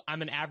the world.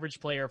 I'm an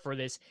average player for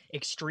this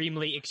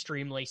extremely,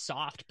 extremely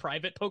soft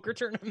private poker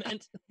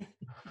tournament.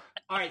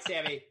 All right,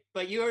 Sammy,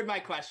 but you heard my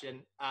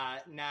question.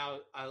 Now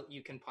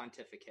you can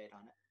pontificate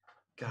on it.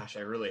 Gosh,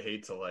 I really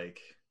hate to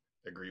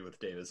agree with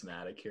Davis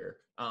Maddock here.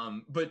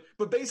 But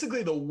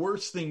basically the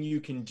worst thing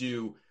you can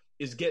do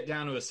is get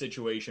down to a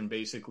situation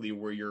basically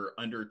where you're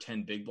under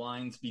 10 big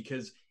blinds,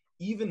 because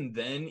even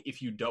then,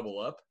 if you double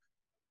up,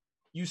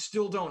 you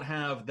still don't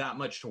have that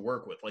much to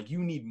work with. You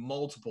need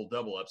multiple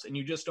double ups, and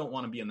you just don't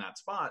want to be in that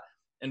spot.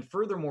 And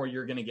furthermore,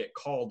 you're going to get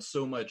called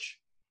so much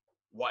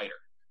wider.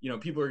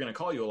 People are going to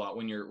call you a lot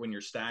when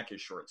your stack is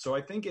short. So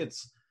I think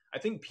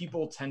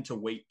people tend to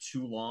wait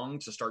too long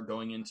to start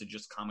going into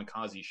just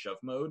kamikaze shove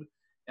mode.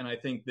 And I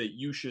think that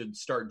you should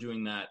start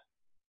doing that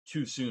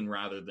too soon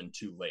rather than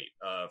too late,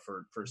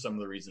 for some of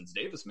the reasons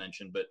Davis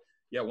mentioned. But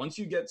yeah, once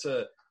you get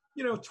to,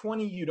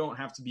 20, you don't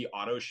have to be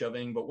auto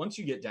shoving. But once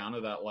you get down to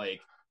that,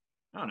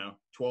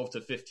 12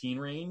 to 15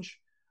 range,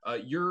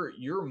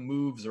 your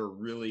moves are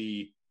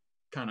really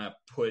kind of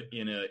put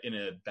in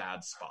a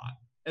bad spot.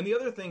 And the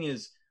other thing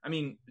is,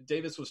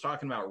 Davis was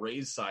talking about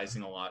raise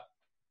sizing a lot.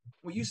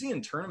 What you see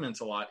in tournaments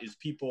a lot is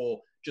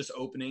people just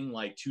opening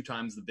 2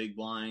 times the big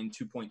blind,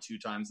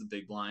 2.2 times the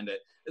big blind.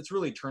 It's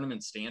really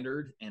tournament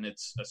standard, and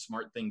it's a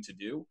smart thing to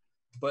do.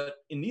 But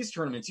in these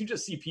tournaments, you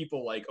just see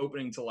people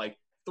opening to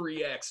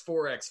 3x,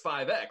 4x,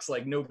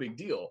 5x, no big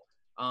deal.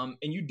 And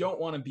you don't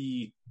want to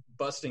be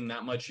busting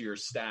that much of your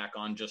stack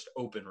on just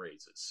open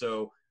raises.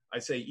 So I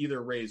say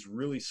either raise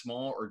really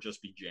small or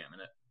just be jamming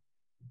it.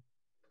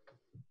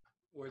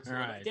 All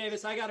right.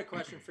 Davis, I got a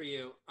question for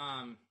you.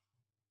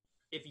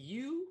 If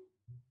you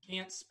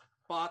can't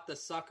spot the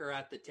sucker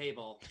at the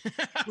table,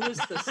 who's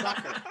the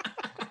sucker?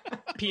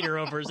 Peter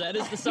Overzet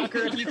is the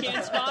sucker. If you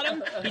can't spot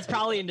him, he's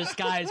probably in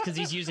disguise because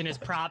he's using his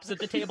props at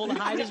the table to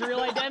hide his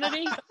real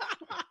identity.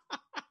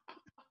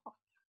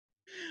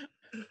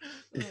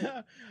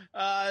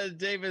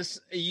 Davis,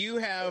 you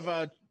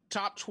have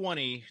top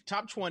 20.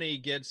 Top 20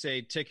 gets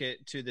a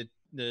ticket to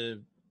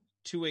the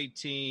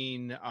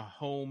 218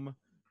 home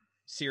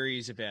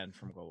series event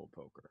from Global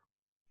Poker.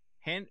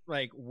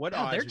 What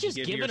odds? They're just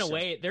giving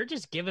away. They're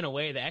just giving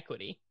away the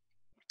equity.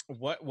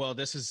 What? Well,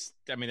 that's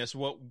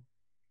what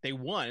they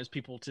want, is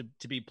people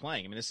to be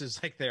playing. This is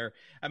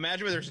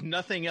imagine when there's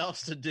nothing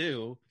else to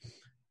do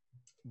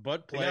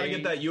but play. They gotta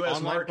get that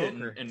U.S. market,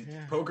 and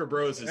Poker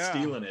Bros is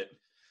stealing it.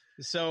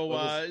 So,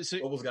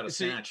 Global's got a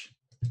snatch.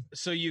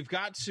 So you've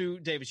got to,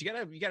 Davis, you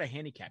gotta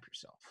handicap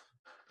yourself.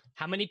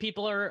 How many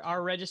people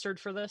are registered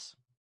for this?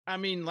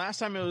 Last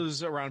time it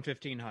was around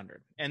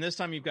 1,500, and this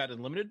time you've got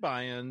unlimited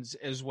buy-ins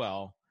as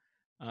well.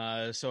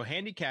 So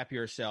handicap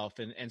yourself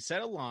and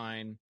set a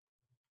line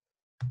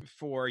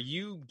for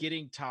you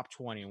getting top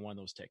 20 in one of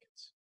those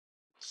tickets.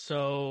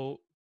 So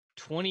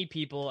 20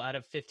 people out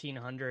of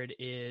 1,500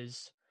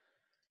 is,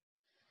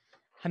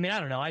 I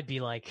don't know, I'd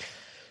be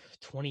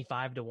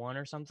 25 to 1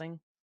 or something.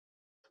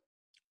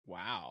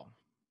 Wow.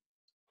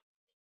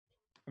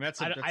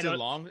 That's a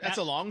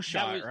long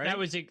shot, right?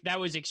 That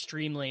was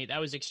extremely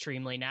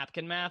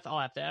napkin math. I'll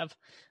have to have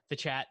the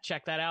chat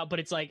check that out, but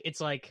it's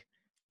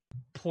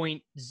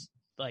point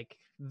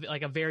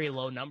a very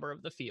low number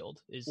of the field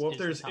is. Well, if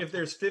there's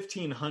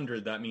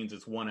 1,500, that means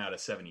it's 1 out of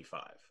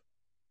 75.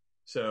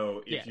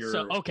 So if you're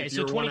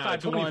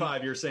 25 to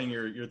 1, you're saying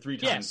you're 3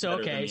 times better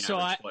than the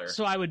average player.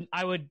 So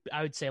I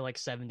would say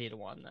 70 to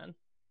 1 then,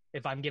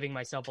 if I'm giving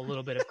myself a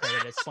little bit of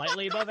credit as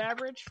slightly above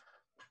average.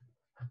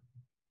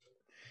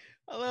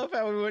 I love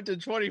how we went to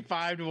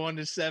 25 to 1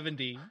 to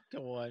 70 to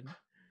 1.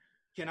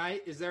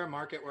 Is there a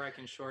market where I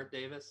can short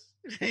Davis?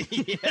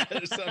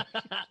 Yes.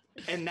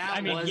 And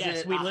that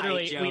wasn't we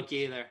literally joke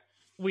either.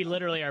 We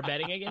literally are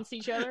betting against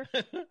each other.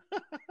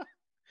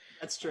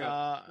 That's true.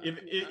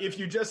 If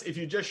you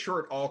just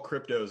short all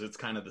cryptos, it's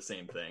kind of the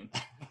same thing.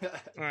 All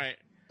right.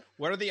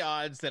 What are the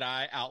odds that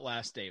I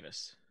outlast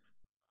Davis?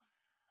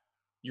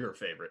 You're a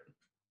favorite.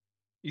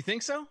 You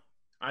think so?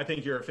 I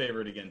think you're a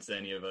favorite against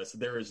any of us.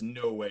 There is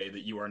no way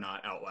that you are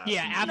not outlasting.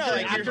 Yeah,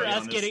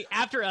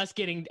 after us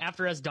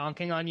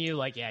donking on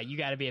you, you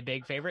got to be a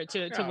big favorite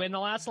to win the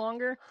last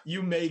longer.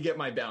 You may get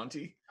my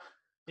bounty.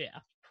 Yeah.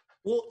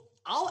 Well,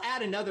 I'll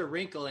add another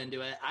wrinkle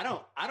into it. I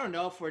don't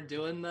know if we're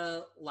doing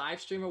the live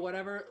stream or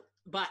whatever,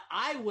 but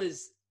I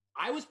was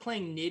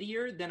playing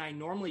nittier than I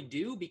normally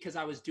do because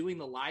I was doing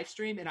the live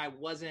stream and I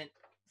wasn't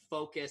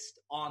focused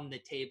on the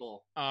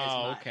table.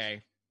 Oh,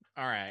 okay.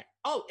 All right.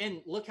 Oh,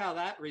 and look how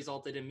that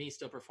resulted in me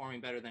still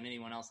performing better than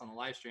anyone else on the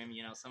live stream.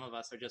 Some of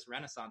us are just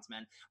Renaissance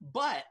men.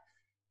 But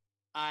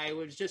I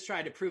was just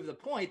trying to prove the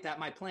point that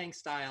my playing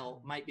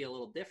style might be a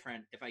little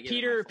different if I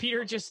get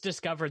Peter just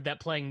discovered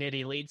that playing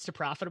Nitty leads to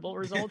profitable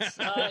results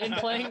in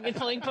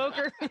playing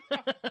poker.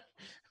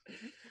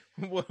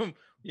 Well,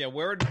 yeah,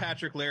 where would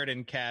Patrick Laird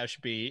and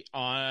Cash be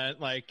on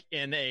like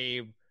in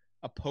a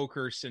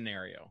poker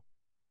scenario?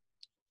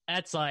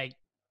 That's like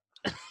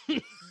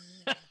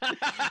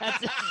that's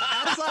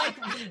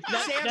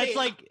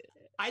like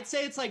I'd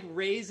say it's like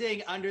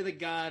raising under the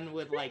gun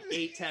with like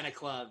 8-10 of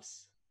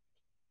clubs.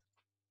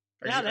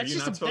 Are you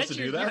not supposed to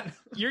do that?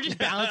 You're just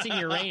balancing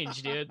your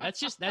range, dude. That's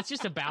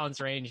just a balanced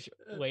range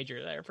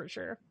wager there for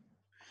sure.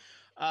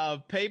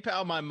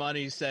 PayPal My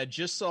Money said,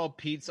 just saw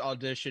Pete's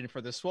audition for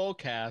the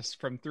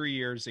Swolecast from 3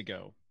 years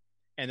ago,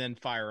 and then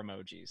fire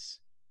emojis.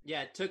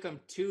 Yeah, it took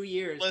him 2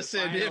 years to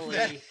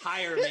finally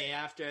hire me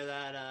after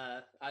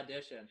that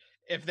audition.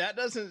 If that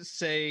doesn't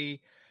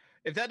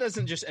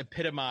just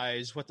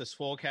epitomize what the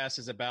Swolecast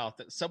is about,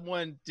 that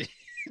someone did,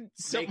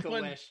 make a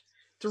wish.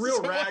 It's a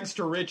real rags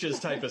to riches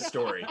type of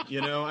story,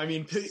 you know? I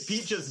mean,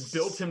 Pete just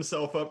built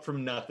himself up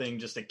from nothing,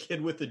 just a kid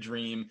with a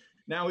dream.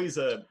 Now he's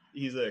a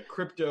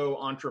crypto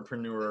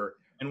entrepreneur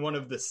and one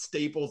of the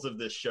staples of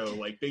this show,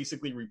 like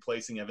basically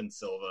replacing Evan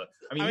Silva.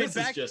 I mean this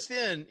back is just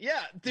then,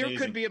 yeah, there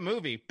amazing. Could be a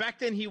movie. Back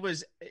then he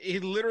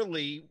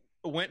literally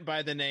went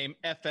by the name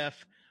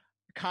FF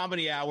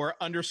Comedy Hour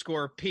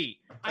 _ Pete.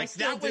 Like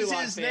that was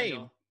his name.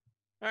 All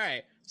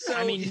right. So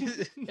I mean,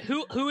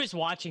 who is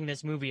watching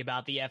this movie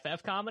about the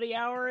FF Comedy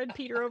Hour and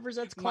Peter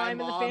Overzet's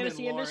climb in the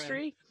fantasy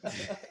industry?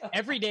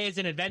 Every Day is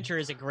an Adventure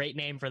is a great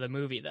name for the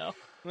movie, though.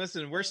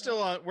 Listen, we're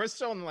still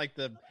on like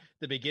the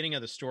beginning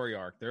of the story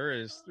arc.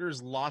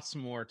 There's lots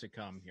more to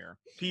come here.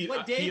 Pete,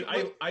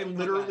 I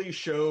literally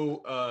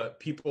show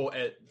people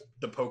at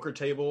the poker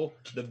table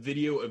the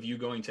video of you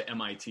going to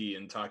MIT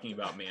and talking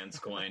about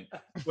Manscoin.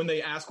 When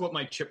they ask what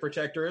my chip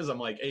protector is, I'm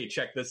like, hey,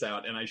 check this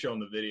out, and I show them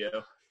the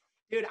video.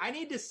 Dude, I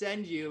need to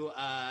send you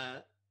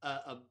a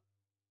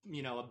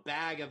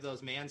bag of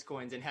those Mans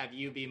coins and have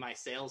you be my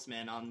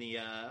salesman on the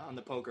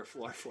poker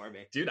floor for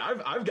me. Dude,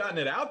 I've gotten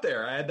it out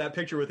there. I had that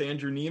picture with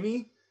Andrew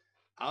Nemi.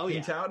 Oh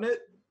yeah, touting it.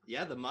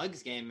 Yeah, the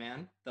mugs game,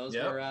 man. Those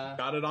were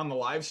got it on the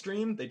live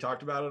stream. They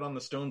talked about it on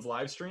the Stones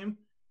live stream.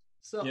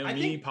 So I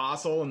think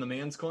Postle and the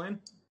Mans coin.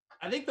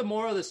 I think the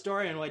moral of the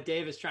story and what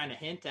Dave is trying to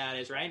hint at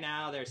is right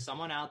now there's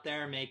someone out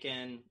there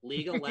making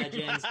League of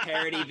Legends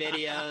parody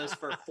videos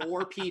for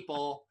 4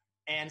 people.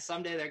 And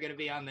someday they're going to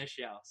be on this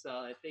show. So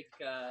I think,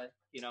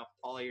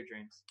 follow your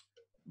dreams.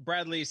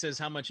 Bradley says,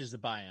 how much is the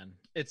buy-in?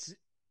 It's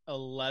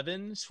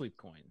 11 sweep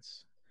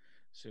coins.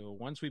 So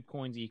 1 sweep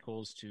coins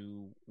equals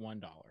to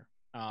 $1.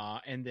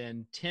 And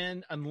then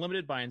 10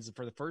 unlimited buy-ins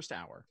for the first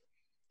hour.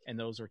 And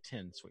those are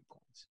 10 sweep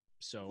coins.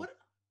 So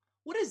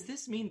what does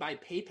this mean by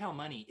PayPal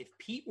money? If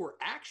Pete were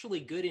actually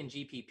good in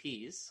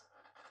GPPs,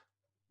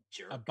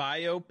 jerk. A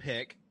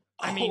biopic.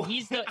 I mean, he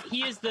is the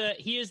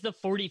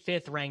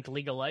 45th ranked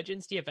League of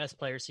Legends DFS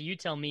player. So you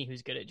tell me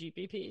who's good at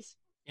GPPs.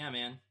 Yeah,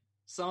 man.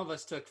 Some of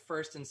us took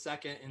first and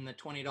second in the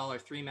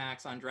 $20 3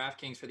 max on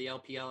DraftKings for the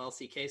LPL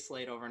LCK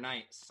slate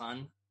overnight,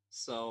 son.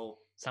 So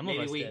some of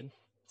us did.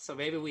 So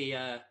maybe we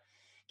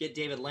get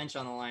David Lynch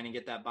on the line and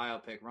get that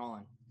biopic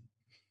rolling.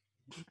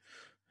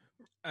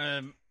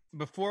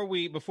 Before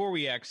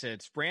we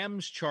exit,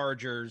 Rams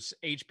Chargers,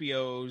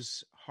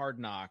 HBO's Hard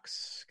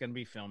Knocks going to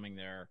be filming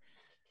there.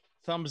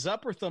 Thumbs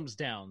up or thumbs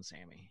down,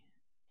 Sammy?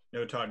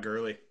 No Todd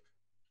Gurley.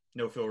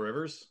 No Phil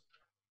Rivers.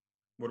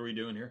 What are we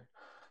doing here?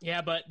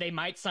 Yeah, but they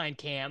might sign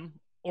Cam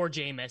or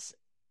Jameis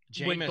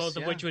both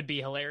of which would be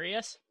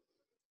hilarious.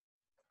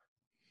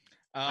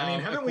 I mean,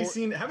 haven't we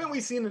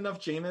seen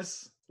enough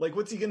Jameis? Like,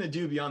 what's he going to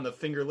do beyond the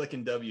finger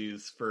licking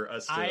W's for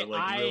us to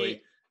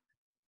really?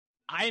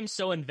 I am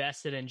so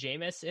invested in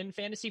Jameis in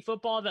fantasy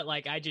football that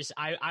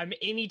I'm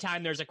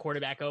anytime there's a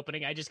quarterback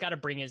opening, I just got to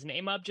bring his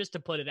name up just to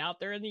put it out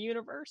there in the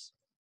universe.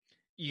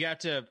 You got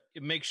to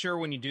make sure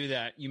when you do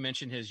that, you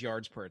mention his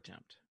yards per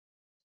attempt.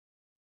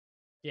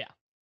 Yeah.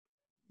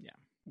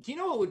 Do you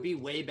know what would be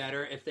way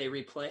better if they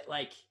replay?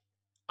 Like,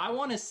 I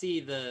want to see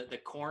the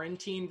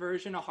quarantine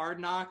version of Hard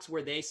Knocks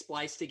where they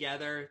splice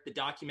together the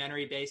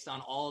documentary based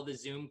on all of the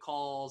Zoom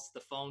calls,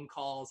 the phone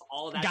calls,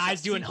 all of that.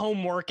 Guys doing home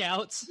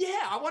workouts.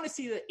 Yeah, I want to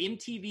see the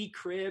MTV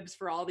cribs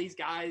for all these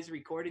guys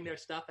recording their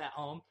stuff at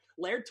home.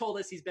 Laird told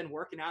us he's been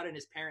working out in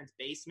his parents'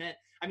 basement.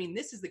 I mean,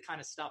 this is the kind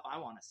of stuff I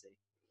want to see.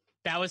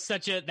 That was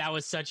such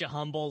a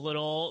humble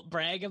little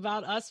brag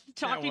about us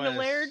talking to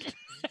Laird.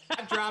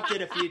 I've dropped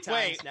it a few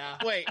times now.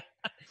 Wait.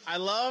 I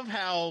love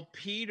how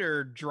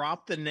Peter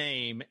dropped the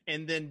name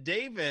and then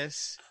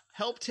Davis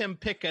helped him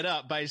pick it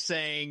up by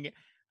saying,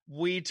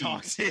 we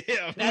talked to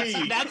him.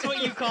 That's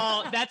what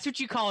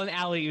you call an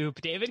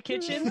alley-oop, David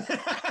Kitchen.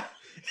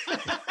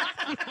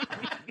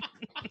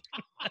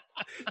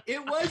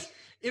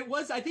 It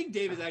was, I think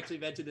Davis actually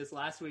mentioned this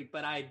last week,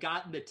 but I had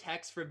gotten the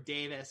text from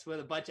Davis with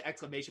a bunch of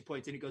exclamation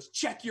points and he goes,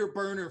 check your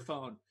burner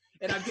phone.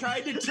 And I'm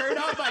trying to turn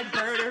off my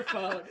burner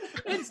phone.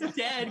 It's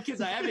dead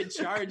because I haven't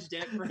charged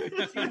it for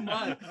a few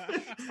months.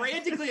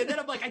 Frantically, and then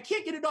I'm like, I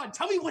can't get it on.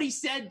 Tell me what he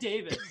said,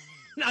 David.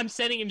 I'm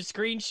sending him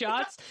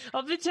screenshots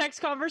of the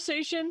text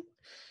conversation.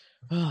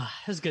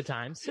 It was good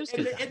times.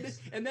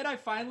 And then I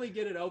finally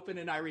get it open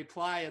and I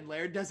reply, and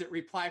Laird doesn't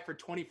reply for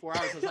 24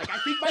 hours. I was like, I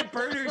think my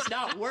burner's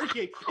not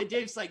working. And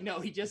Dave's like, no,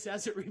 he just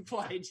hasn't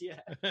replied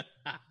yet.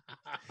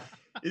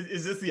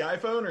 Is this the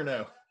iPhone or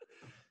no?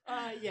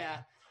 Yeah.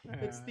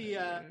 It's the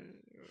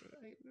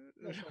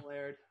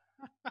Laird.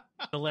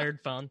 The Laird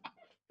phone.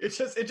 It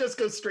just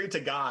goes straight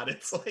to God.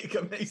 It's like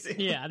amazing.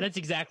 Yeah, that's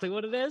exactly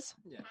what it is.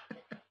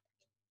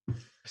 Yeah.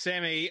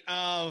 Sammy,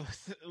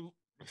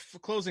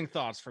 closing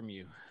thoughts from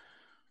you.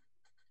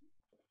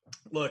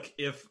 Look,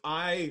 if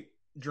I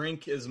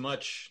drink as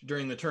much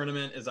during the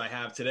tournament as I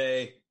have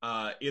today,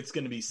 it's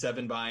going to be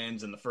 7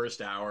 buy-ins in the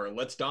first hour.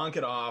 Let's donk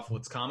it off.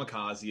 Let's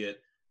kamikaze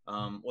it.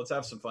 Let's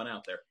have some fun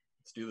out there.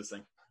 Let's do this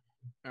thing.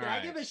 Can I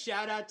give a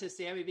shout out to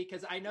Sammy,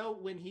 because I know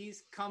when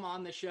he's come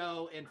on the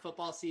show in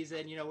football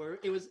season,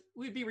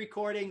 we'd be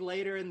recording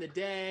later in the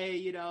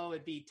day,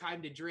 it'd be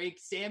time to drink.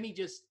 Sammy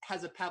just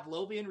has a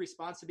Pavlovian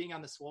response to being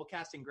on the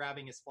Swolecast and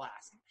grabbing his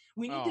flask.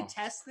 We need to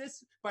test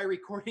this by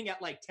recording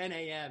at like 10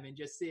 a.m. and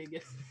just seeing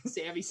if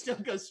Sammy still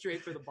goes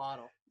straight for the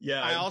bottle.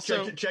 Yeah, I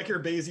also check your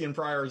Bayesian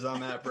priors on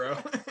that, bro.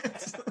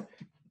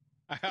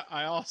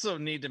 I also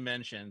need to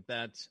mention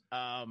that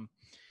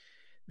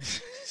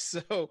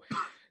so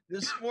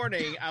this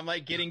morning I'm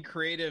like getting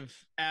creative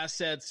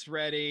assets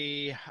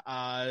ready,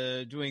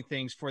 doing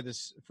things for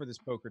this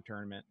poker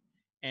tournament,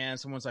 and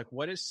someone's like,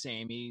 what is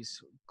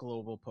Sammy's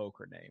global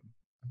poker name?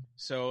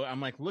 So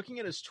I'm like looking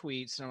at his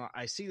tweets, and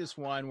I see this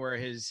one where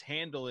his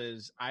handle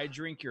is I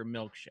drink your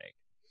milkshake.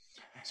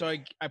 So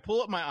I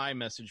pull up my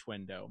iMessage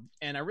window,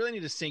 and I really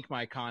need to sync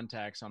my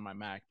contacts on my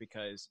Mac,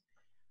 because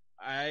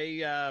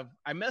I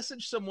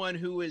messaged someone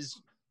who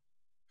is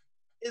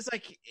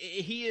like,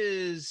 he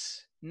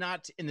is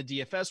not in the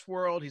DFS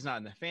world. He's not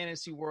in the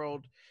fantasy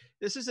world.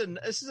 This is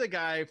a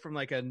guy from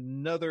like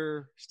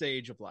another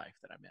stage of life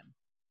that I'm in.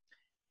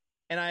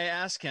 And I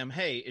asked him,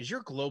 hey, is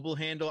your global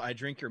handle I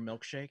drink your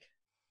milkshake?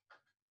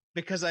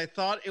 Because I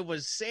thought it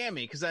was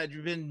Sammy, because I'd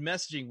been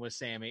messaging with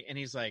Sammy, and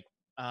he's like,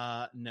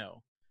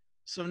 no.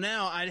 So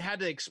now I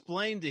had to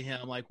explain to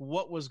him like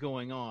what was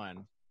going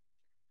on.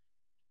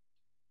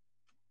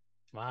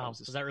 Wow.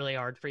 Was that really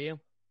hard for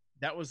you?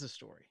 That was the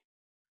story.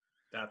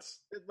 That's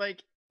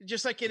like,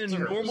 just like in a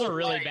normal it was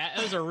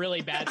a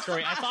really bad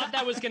story. I thought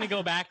that was going to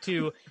go back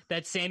to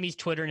that Sammy's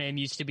Twitter name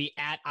used to be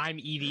 @I'm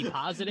EV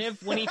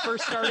positive when he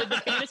first started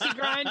the fantasy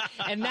grind,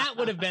 and that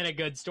would have been a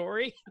good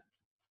story.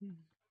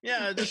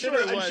 Yeah, I should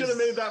have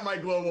made that my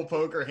global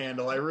poker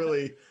handle. I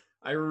really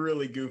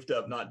goofed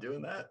up not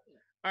doing that.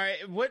 All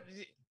right,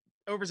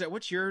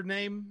 what's your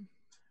name?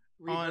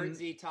 Revert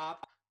Z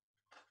Top.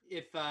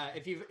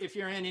 If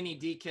you're in any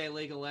DK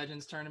League of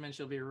Legends tournaments,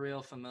 you'll be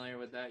real familiar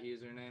with that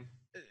username.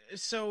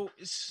 So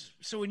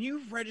when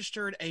you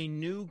registered a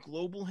new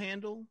global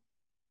handle,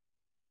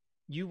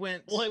 you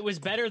went. Well, it was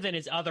better than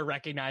his other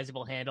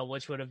recognizable handle,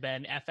 which would have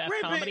been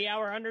FF_Comedy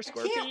Hour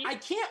 _P. I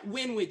can't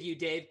win with you,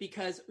 Dave,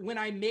 because when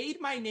I made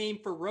my name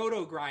for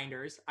Roto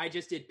Grinders, I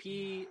just did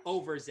P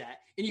over Z,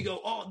 and you go,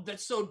 "Oh,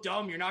 that's so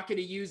dumb. You're not going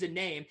to use a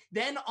name."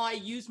 Then I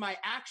use my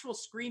actual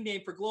screen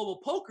name for Global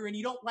Poker, and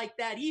you don't like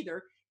that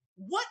either.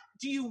 What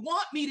do you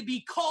want me to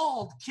be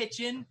called,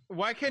 Kitchen?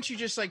 Why can't you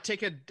just like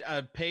take a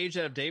page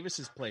out of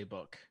Davis's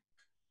playbook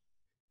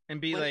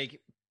and be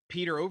like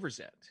Peter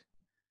Overzet?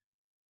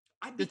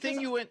 The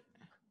thing you went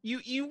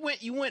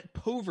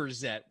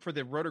Poverzet for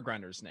the Roto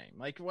Grinders name.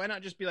 Like, why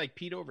not just be like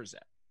Pete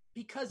Overzet?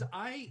 Because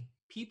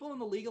people in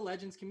the League of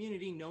Legends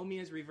community know me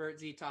as Revert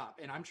Z Top,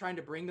 and I'm trying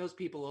to bring those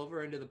people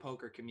over into the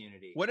poker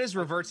community. What does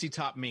Revert Z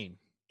Top mean?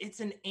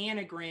 It's an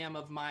anagram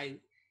of my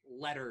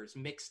letters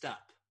mixed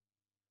up.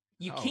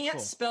 You can't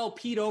spell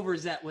Pete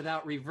Overzet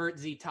without Revert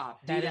Z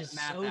Top. That is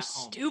so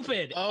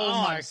stupid.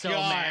 Oh my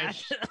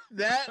gosh.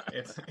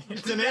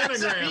 It's an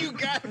anagram.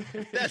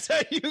 That's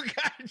how you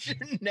got your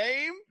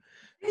name?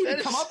 I didn't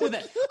even come up with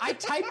it. I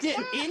typed it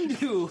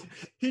into.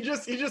 He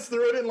just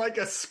threw it in like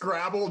a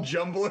Scrabble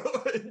jumble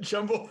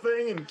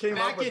thing and came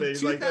up with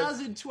it. Back in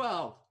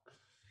 2012.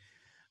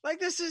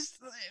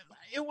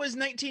 It was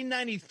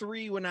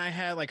 1993 when I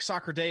had like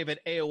Soccer Dave at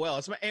AOL.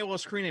 It's my AOL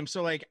screen name.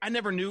 So like, I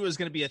never knew it was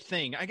going to be a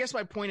thing. I guess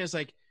my point is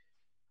like,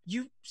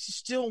 you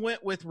still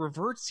went with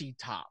Revert Z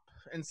Top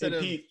instead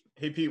of.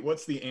 Hey Pete,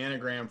 what's the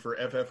anagram for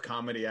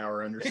FF_Comedy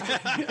Hour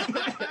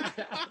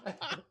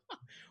 _?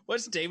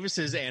 What's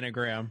Davis's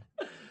anagram?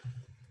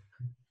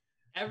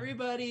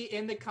 Everybody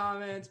in the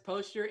comments,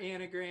 post your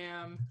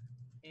anagram,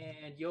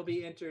 and you'll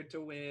be entered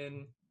to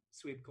win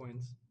sweep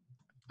coins.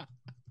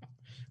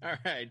 All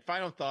right.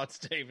 Final thoughts,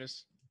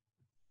 Davis.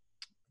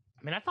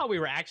 I mean, I thought we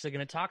were actually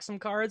going to talk some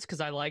cards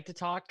because I like to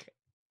talk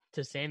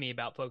to Sammy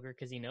about poker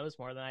because he knows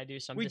more than I do.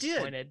 So I'm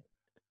disappointed.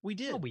 We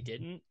did. No, we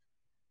didn't.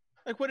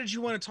 Like, what did you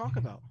want to talk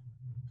about?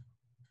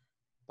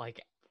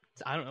 Like,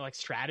 I don't know, like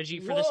strategy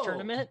for this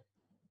tournament.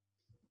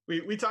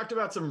 We talked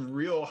about some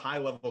real high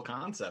level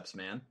concepts,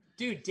 man.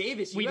 Dude,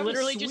 Davis, you have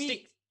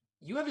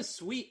a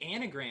sweet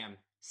anagram.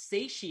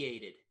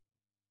 Satiated.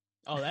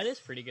 Oh, that is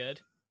pretty good.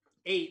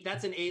 8.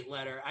 That's an 8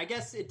 letter. I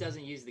guess it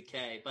doesn't use the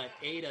K, but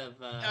 8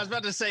 of. I was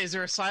about to say, is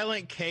there a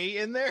silent K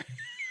in there?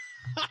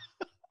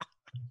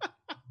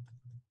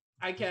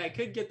 I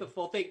could get the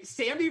full thing.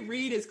 Sammy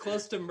Reed is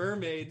close to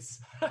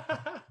mermaids.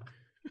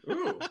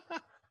 Ooh,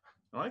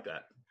 I like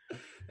that.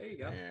 There you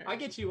go. Yeah. I'll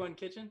get you one,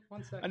 Kitchen.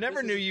 1 second. I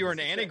never knew you were an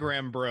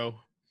anagram, bro.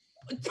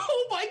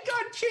 Oh my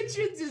God,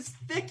 Kitchens is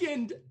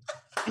thickened.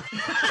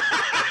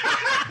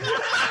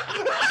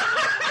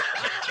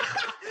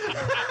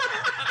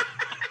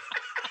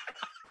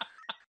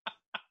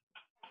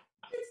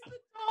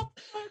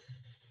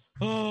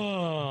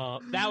 Oh,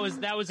 that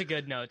was a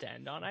good note to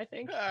end on, I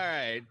think. All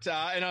right.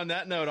 And on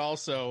that note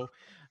also,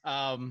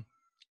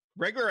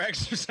 regular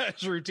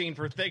exercise routine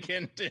for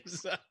Thickened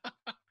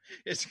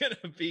is going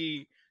to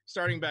be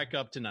starting back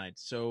up tonight.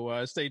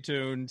 So stay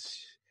tuned.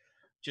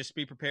 Just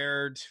be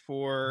prepared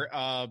for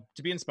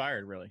to be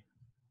inspired, really.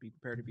 Be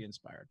prepared to be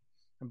inspired.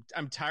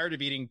 I'm tired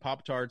of eating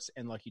Pop-Tarts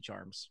and Lucky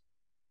Charms.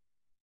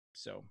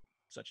 So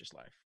such is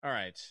life. All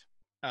right.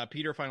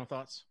 Peter, final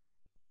thoughts?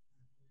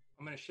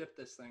 I'm going to ship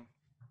this thing.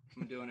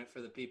 I'm doing it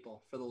for the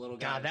people, for the little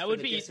guys. God, that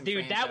would be,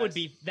 dude. That would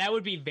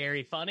be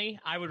very funny.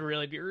 I would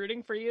really be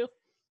rooting for you.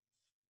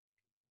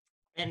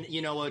 And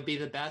you know what would be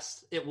the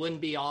best? It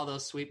wouldn't be all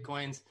those sweep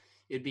coins.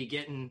 It'd be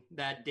getting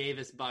that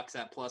Davis Bucks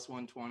at plus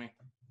 120.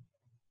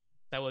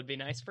 That would be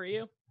nice for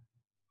you.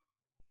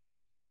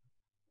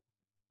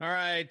 All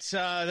right,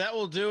 that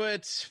will do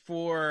it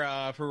for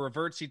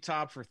Revertsy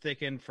Top, for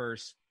Thickened, for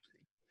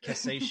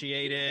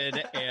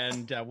Satiated,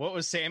 and what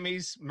was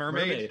Sammy's?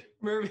 Mermaids.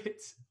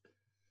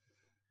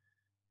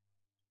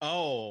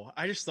 Oh,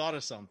 I just thought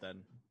of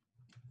something.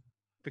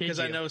 Because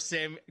I know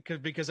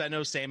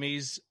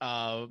Sammy's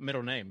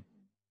middle name.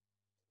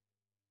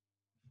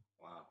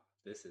 Wow,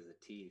 this is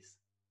a tease.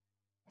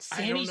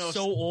 Sammy's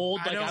so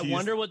old. I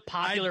wonder what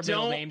popular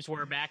middle names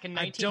were back in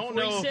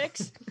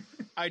 1946.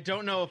 I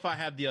don't know if I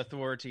have the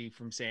authority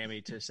from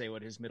Sammy to say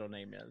what his middle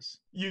name is.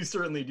 You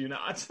certainly do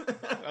not.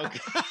 Okay.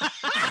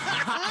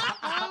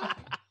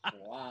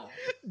 Wow.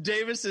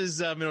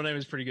 Davis's middle name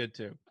is pretty good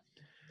too.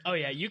 Oh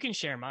yeah, you can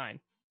share mine.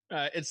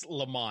 It's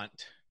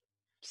Lamont.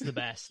 It's the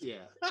best.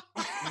 Yeah.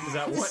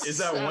 Is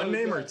that one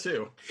name or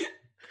two?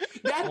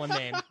 One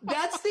name.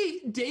 That's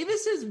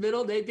Davis's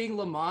middle name being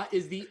Lamont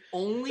is the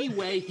only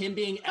way him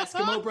being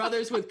Eskimo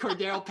Brothers with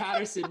Cordero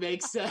Patterson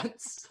makes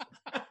sense.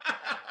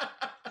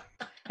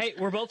 Hey,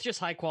 we're both just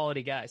high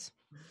quality guys.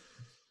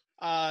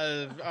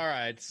 All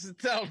right,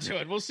 that'll do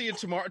it. We'll see you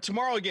tomorrow.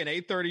 Tomorrow again,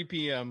 8:30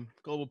 p.m.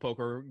 Global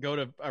Poker. Go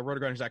to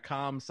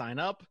rotogrinders.com, sign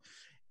up,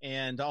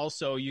 and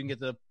also you can get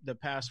the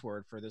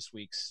password for this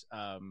week's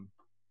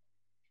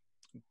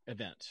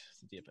event,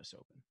 the DFS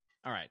Open.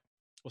 All right,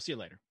 we'll see you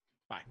later.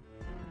 Bye.